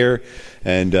start here.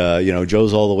 And,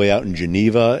 Joe's all the way out in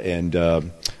Geneva,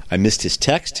 and I missed his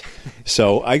text,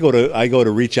 so I go to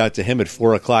reach out to him at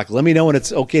 4 o'clock. Let me know when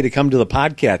it's okay to come to the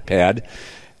podcast pad.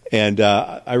 And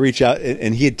I reach out,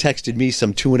 and he had texted me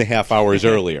some 2.5 hours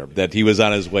earlier that he was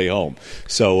on his way home.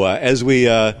 So as we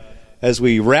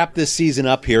wrap this season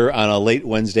up here on a late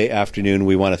Wednesday afternoon,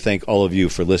 we want to thank all of you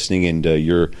for listening and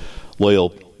your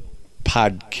loyal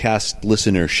podcast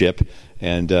listenership.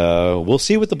 And we'll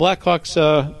see what the Blackhawks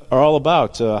are all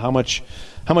about.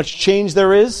 How much change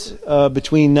there is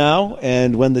between now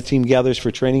and when the team gathers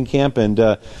for training camp.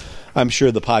 And I'm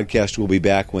sure the podcast will be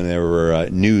back when there are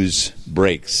news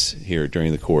breaks here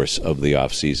during the course of the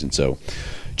offseason. So,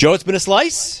 Joe, it's been a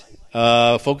slice.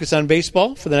 Focus on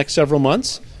baseball for the next several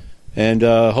months. And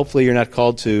hopefully you're not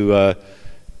called to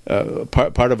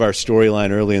part of our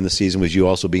storyline early in the season was you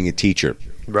also being a teacher.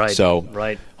 Right. So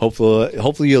right.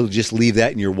 Hopefully you'll just leave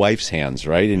that in your wife's hands,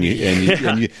 right? And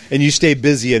you stay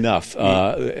busy enough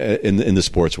in the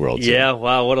sports world. So. Yeah.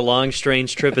 Wow. What a long,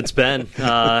 strange trip it's been.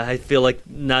 I feel like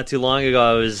not too long ago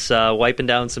I was wiping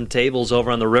down some tables over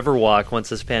on the Riverwalk once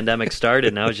this pandemic started,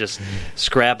 and I was just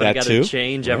scrapping. I got to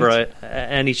change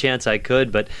any chance I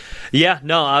could. But yeah,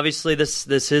 no. Obviously, this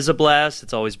is a blast.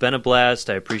 It's always been a blast.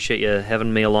 I appreciate you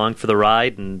having me along for the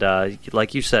ride, and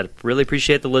like you said, really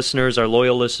appreciate the listeners, our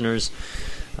loyal listeners,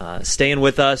 staying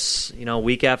with us,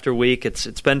 week after week.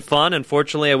 It's been fun.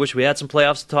 Unfortunately, I wish we had some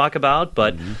playoffs to talk about,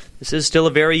 but this is still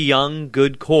a very young,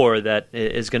 good core that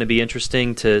is going to be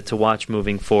interesting to watch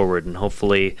moving forward. And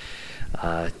hopefully,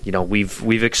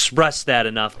 we've expressed that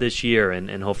enough this year,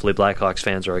 and hopefully Blackhawks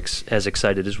fans are as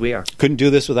excited as we are. Couldn't do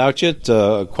this without you.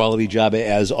 A quality job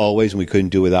as always, and we couldn't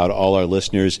do without all our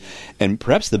listeners. And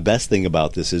perhaps the best thing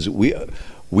about this is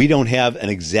we don't have an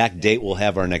exact date we'll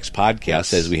have our next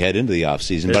podcast as we head into the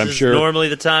offseason. But I'm sure normally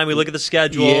the time we look at the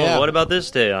schedule. Yeah. What about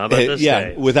this day? How about this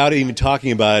day? Without even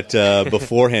talking about it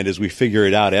beforehand as we figure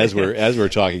it out as we're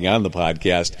talking on the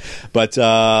podcast. But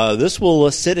this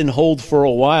will sit and hold for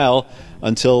a while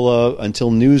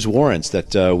until news warrants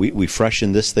that we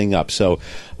freshen this thing up. So,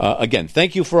 again,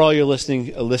 thank you for all your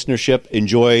listenership.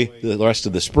 Enjoy the rest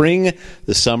of the spring,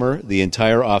 the summer, the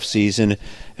entire off season.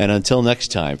 And until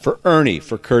next time, for Ernie,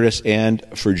 for Curtis, and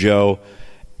for Joe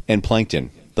and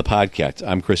Plankton, the podcast,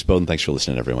 I'm Chris Bowden. Thanks for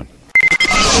listening, everyone.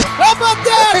 How about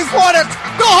that? He's won it.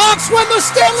 The Hawks win the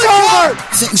Stanley Cup.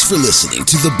 Thanks for listening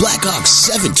to the Blackhawks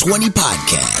 720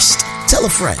 podcast. Tell a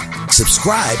friend,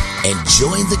 subscribe, and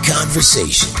join the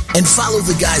conversation. And follow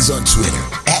the guys on Twitter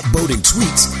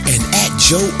 @BowdenTweets and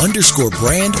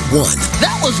 @Joe_Brand1.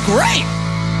 That was great.